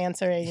 "And I'm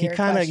answering your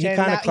question." He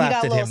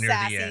got a little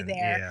sassy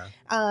there.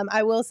 Yeah.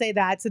 I will say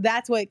that. So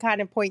that's what kind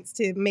of points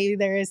to maybe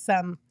there is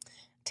some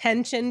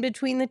tension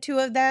between the two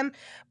of them.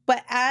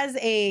 But as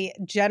a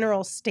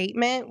general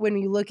statement, when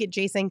you look at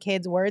Jason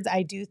Kidd's words,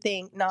 I do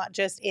think not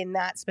just in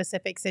that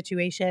specific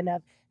situation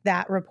of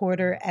that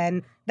reporter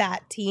and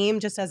that team,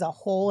 just as a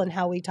whole and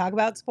how we talk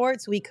about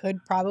sports, we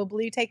could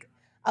probably take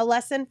a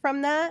lesson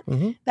from that,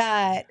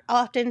 that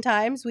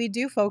oftentimes we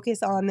do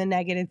focus on the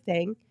negative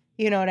thing,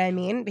 you know what I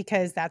mean?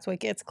 Because that's what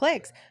gets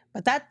clicks.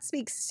 But that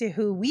speaks to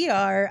who we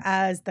are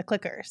as the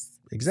clickers.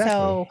 Exactly.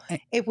 So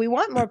if we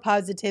want more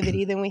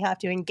positivity, then we have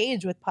to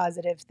engage with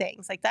positive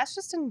things. Like that's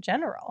just in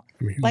general.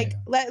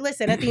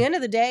 Listen, at the end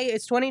of the day,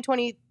 it's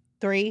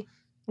 2023,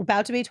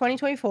 about to be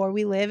 2024.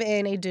 We live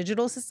in a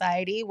digital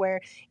society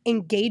where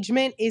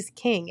engagement is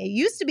king. It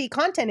used to be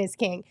content is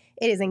king.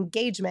 It is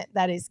engagement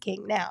that is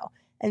king now.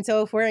 And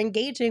so if we're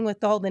engaging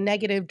with all the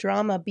negative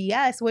drama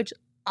BS, which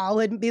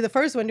I'll be the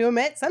first one to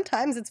admit,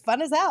 sometimes it's fun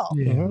as hell.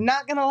 Yeah. I'm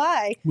not going to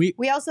lie.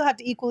 We also have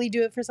to equally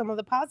do it for some of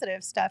the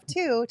positive stuff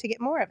too to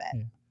get more of it.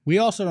 Yeah. We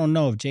also don't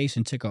know if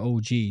Jason took an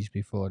OGs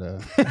before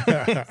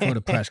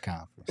the press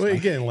conference. Well,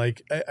 again,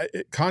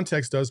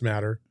 context does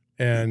matter.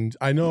 And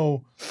I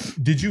know,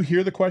 did you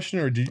hear the question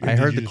or did I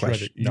heard you the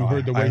question. You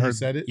heard the way he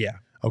said it? Yeah.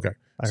 Okay.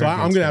 So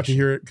I'm going to have to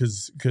hear it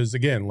because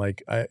again,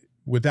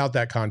 without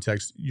that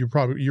context, you're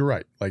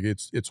right. Like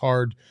it's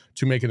hard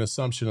to make an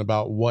assumption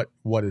about what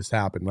has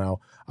happened. Now,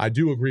 I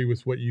do agree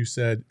with what you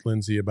said,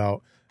 Lindsay,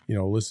 about,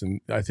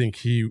 listen, I think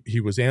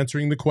he was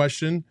answering the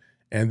question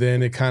and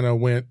then it kind of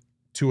went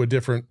to a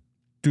different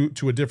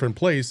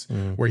place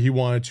where he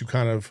wanted to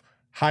kind of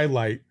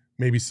highlight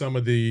maybe some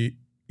of the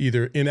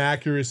either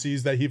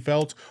inaccuracies that he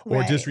felt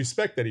or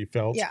disrespect that he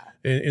felt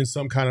in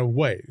some kind of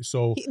way.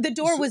 So the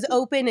door was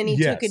open and he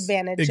took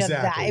advantage of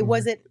that. It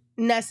wasn't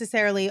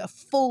necessarily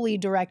fully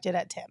directed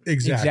at Tim.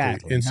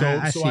 Exactly. And so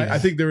I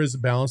think there is a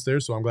balance there.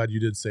 So I'm glad you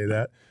did say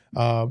that.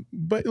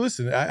 But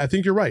listen, I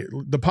think you're right.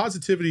 The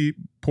positivity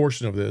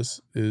portion of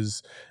this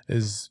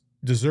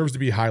deserves to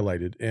be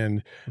highlighted.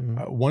 And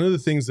one of the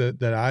things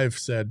that I've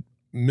said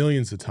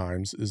millions of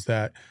times is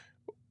that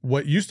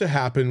what used to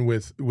happen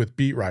with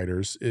beat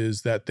writers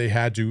is that they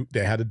had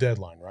a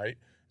deadline, right?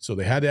 So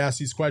they had to ask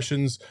these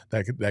questions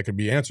that could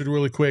be answered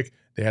really quick.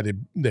 They had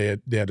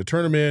to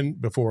turn them in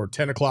before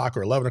 10 o'clock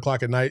or 11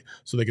 o'clock at night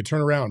so they could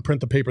turn around and print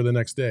the paper the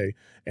next day.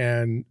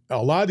 And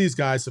a lot of these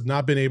guys have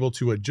not been able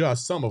to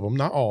adjust. Some of them,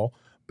 not all,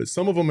 but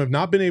some of them have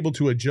not been able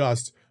to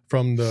adjust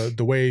from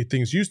the way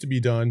things used to be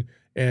done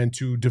and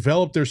to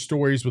develop their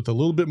stories with a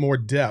little bit more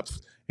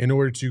depth in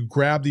order to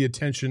grab the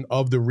attention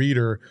of the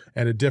reader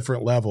at a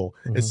different level,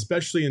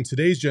 especially in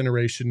today's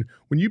generation,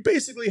 when you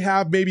basically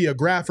have maybe a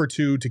graph or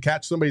two to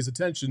catch somebody's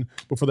attention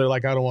before they're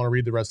like, I don't want to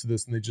read the rest of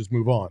this, and they just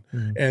move on.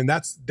 And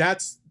that's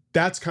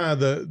kind of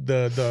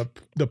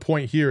the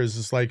point here is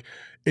just like,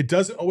 it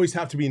doesn't always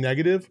have to be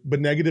negative, but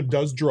negative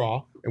does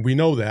draw, and we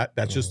know that.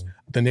 That's just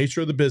the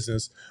nature of the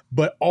business.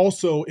 But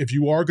also, if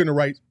you are going to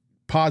write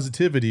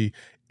positivity,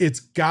 it's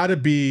got to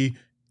be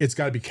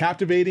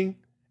captivating.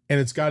 And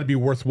it's got to be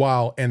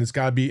worthwhile, and it's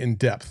got to be in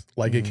depth.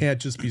 Like it can't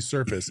just be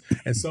surface.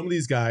 And some of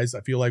these guys,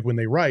 I feel like when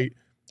they write,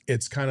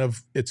 it's kind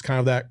of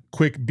that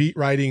quick beat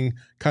writing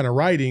kind of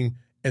writing,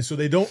 and so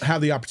they don't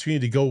have the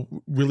opportunity to go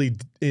really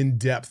in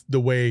depth the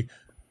way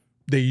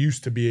they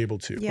used to be able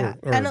to. Yeah,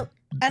 and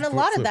a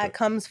lot of that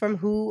comes from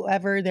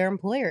whoever their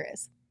employer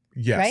is.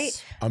 Yes,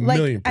 right. A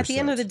million %. At the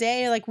end of the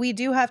day, we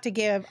do have to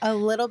give a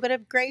little bit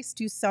of grace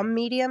to some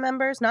media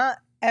members, not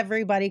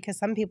everybody, because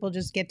some people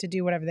just get to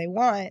do whatever they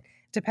want,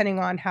 depending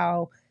on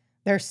how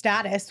their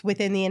status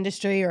within the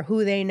industry or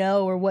who they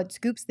know or what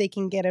scoops they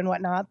can get and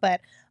whatnot.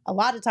 But a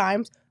lot of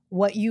times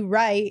what you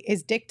write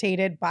is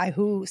dictated by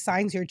who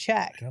signs your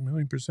check. A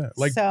million %.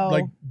 Like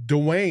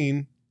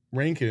Dwayne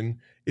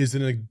Rankin is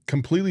in a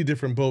completely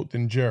different boat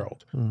than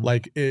Gerald.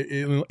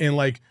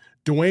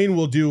 Dwayne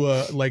will do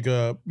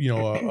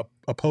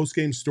a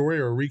post-game story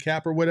or a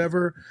recap or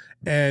whatever,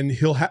 and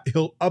he'll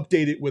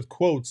update it with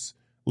quotes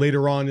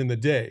later on in the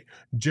day.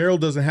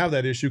 Gerald doesn't have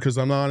that issue because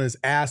I'm on his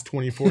ass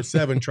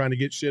 24/7 trying to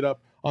get shit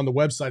up on the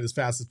website as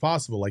fast as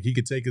possible. Like, he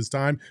could take his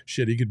time.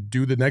 Shit, he could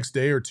do the next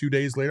day or 2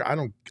 days later. I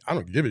don't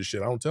give a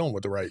shit. I don't tell him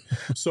what to write.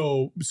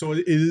 So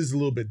it is a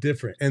little bit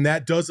different, and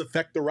that does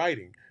affect the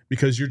writing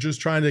because you're just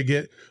trying to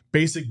get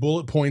basic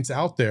bullet points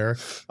out there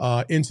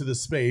into the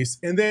space,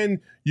 and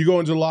then you go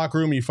into the locker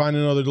room, you find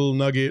another little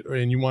nugget,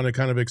 and you want to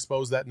kind of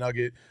expose that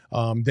nugget.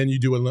 Then you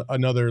do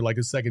another, like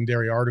a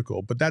secondary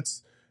article, but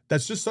that's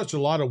just such a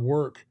lot of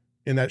work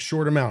in that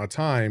short amount of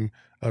time.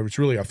 It's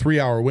really a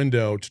 3-hour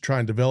window to try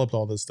and develop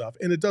all this stuff.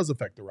 And it does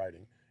affect the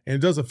writing, and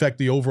it does affect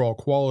the overall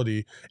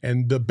quality,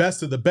 and the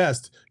best of the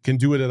best can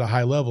do it at a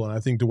high level. And I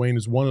think Dwayne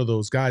is one of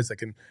those guys that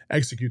can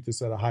execute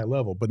this at a high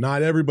level, but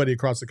not everybody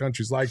across the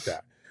country is like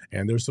that.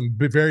 And there's some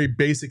very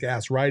basic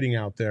ass writing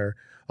out there.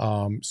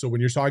 So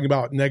when you're talking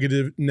about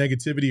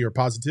negativity or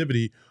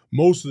positivity,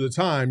 most of the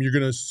time you're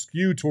going to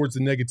skew towards the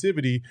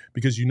negativity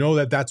because you know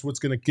that that's what's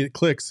going to get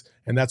clicks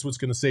and that's what's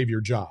going to save your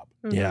job.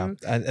 Mm-hmm. Yeah.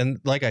 And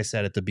like I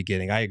said at the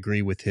beginning, I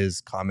agree with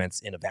his comments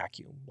in a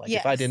vacuum. Like,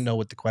 if I didn't know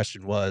what the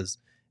question was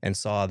and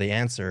saw the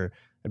answer,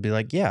 I'd be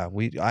like, yeah,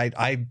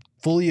 I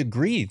fully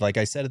agree. Like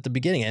I said at the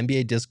beginning,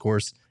 NBA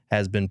discourse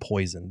has been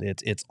poisoned.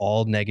 It's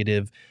all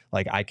negative.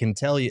 Like, I can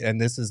tell you,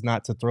 and this is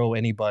not to throw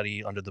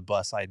anybody under the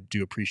bus. I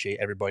do appreciate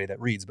everybody that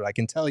reads, but I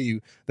can tell you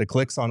the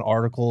clicks on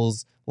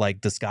articles like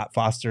the Scott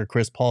Foster,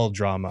 Chris Paul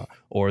drama,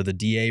 or the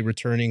DA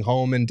returning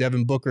home and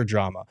Devin Booker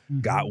drama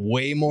got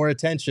way more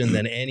attention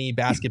than any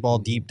basketball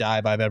deep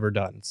dive I've ever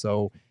done.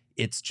 So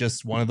it's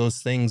just one of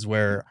those things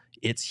where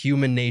it's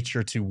human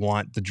nature to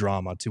want the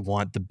drama, to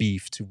want the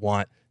beef, to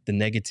want the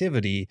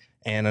negativity.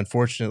 And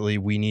unfortunately,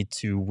 we need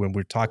to, when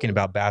we're talking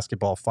about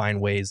basketball,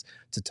 find ways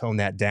to tone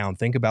that down.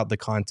 Think about the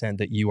content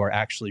that you are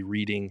actually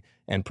reading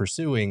and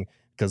pursuing,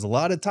 because a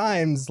lot of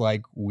times,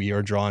 like, we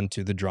are drawn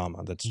to the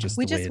drama. That's just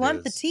we the way just it want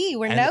is. the tea.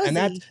 We're nosy.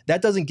 And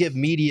that doesn't give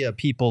media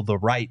people the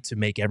right to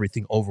make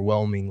everything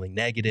overwhelmingly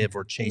negative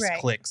or chase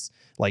clicks.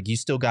 Like, you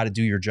still got to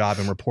do your job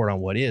and report on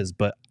what is.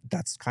 But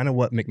that's kind of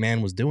what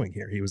McMahon was doing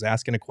here. He was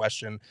asking a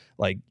question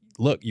like,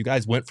 look, you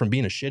guys went from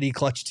being a shitty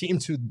clutch team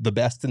to the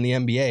best in the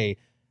NBA.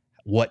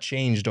 What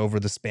changed over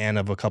the span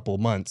of a couple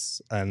of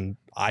months? And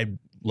I,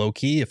 low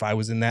key, if I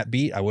was in that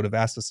beat, I would have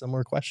asked a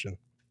similar question.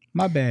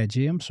 My bad,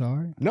 G. I'm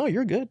sorry. No,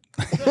 you're good.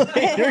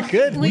 You're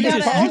good.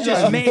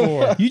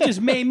 You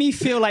just made me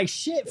feel like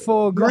shit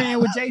for agreeing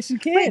with Jason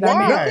Kidd.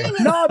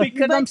 No,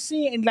 because I'm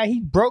seeing, like, he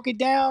broke it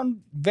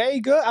down very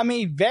good. I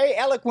mean, very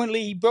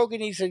eloquently. He broke it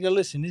and he said,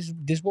 listen, this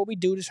is what we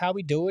do. This is how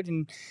we do it.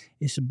 And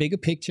it's a bigger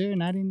picture.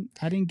 And I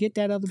didn't get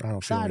that other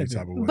side of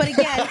it. But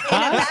again, in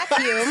a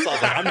vacuum.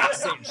 I'm not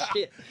saying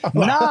shit.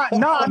 No,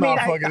 I'm not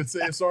fucking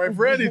saying sorry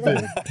for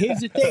anything. Here's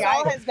the thing.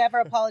 Saul has never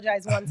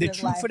apologized once in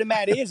his life. The truth of the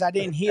matter is, I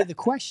didn't hear the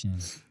question.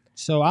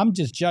 So I'm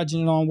just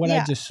judging it on what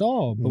I just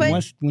saw. But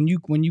once when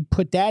you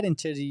put that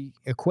into the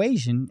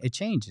equation, it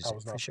changes. I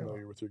was not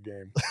familiar with your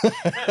game.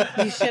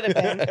 You should have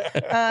been.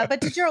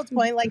 But to Gerald's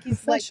point, like,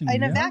 he's like,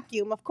 in a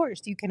vacuum, of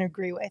course you can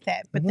agree with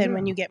it. But then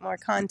when you get more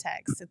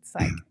context, it's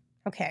like,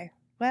 okay,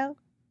 well,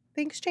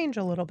 things change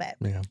a little bit.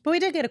 Yeah. But we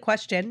did get a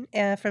question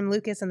from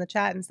Lucas in the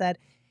chat and said,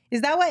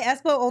 is that why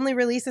Espo only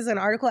releases an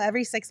article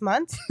every 6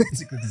 months?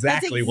 That's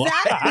exactly why.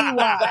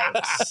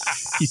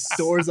 He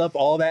stores up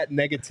all that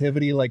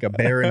negativity like a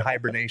bear in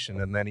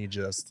hibernation, and then he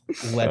just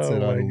lets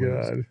it out. Oh, my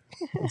God.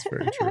 That's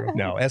very true.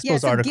 No,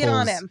 Espo's articles, get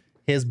on him.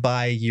 His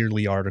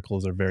bi-yearly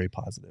articles are very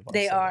positive.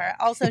 They are.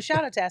 Also,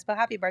 shout out to Espo.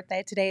 Happy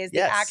birthday. Today is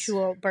the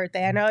actual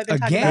birthday. I know I've been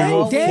talking about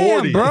all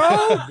damn, bro.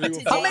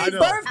 How many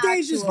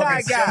birthdays this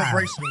guy got?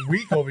 Celebration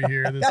week over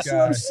here. That's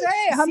what I'm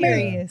saying. How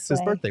many? It's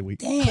his birthday week.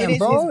 Damn,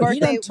 bro. He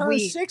done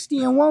turned 60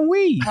 in 1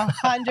 week.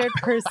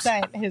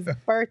 100% his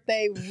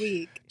birthday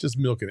week. Just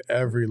milking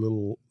every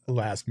little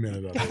last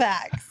minute of it.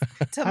 Facts.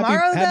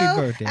 Tomorrow,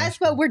 happy birthday,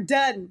 Espo, we're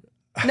done.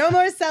 No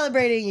more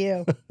celebrating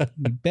you.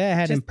 You better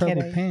have them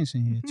purple pants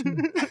in here,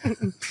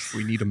 too.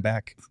 We need them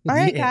back. All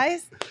right,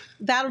 guys.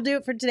 That'll do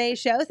it for today's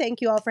show.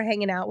 Thank you all for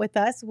hanging out with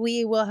us.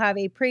 We will have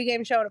a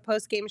pregame show and a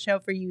postgame show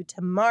for you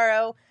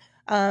tomorrow.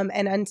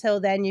 And until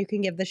then, you can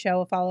give the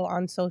show a follow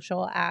on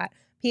social at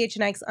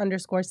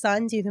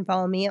PHNX_Suns. You can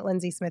follow me at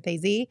Lindsay Smith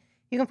AZ. You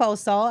can follow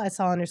Saul at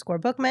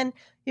Saul_Bookman.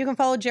 You can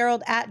follow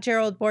Gerald at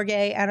Gerald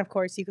Bourget. And of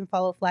course, you can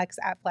follow Flex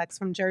at Flex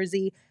from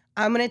Jersey.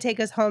 I'm going to take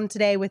us home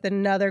today with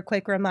another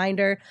quick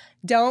reminder.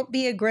 Don't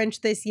be a Grinch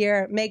this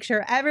year. Make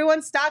sure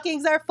everyone's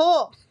stockings are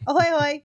full. Ahoy, hoy.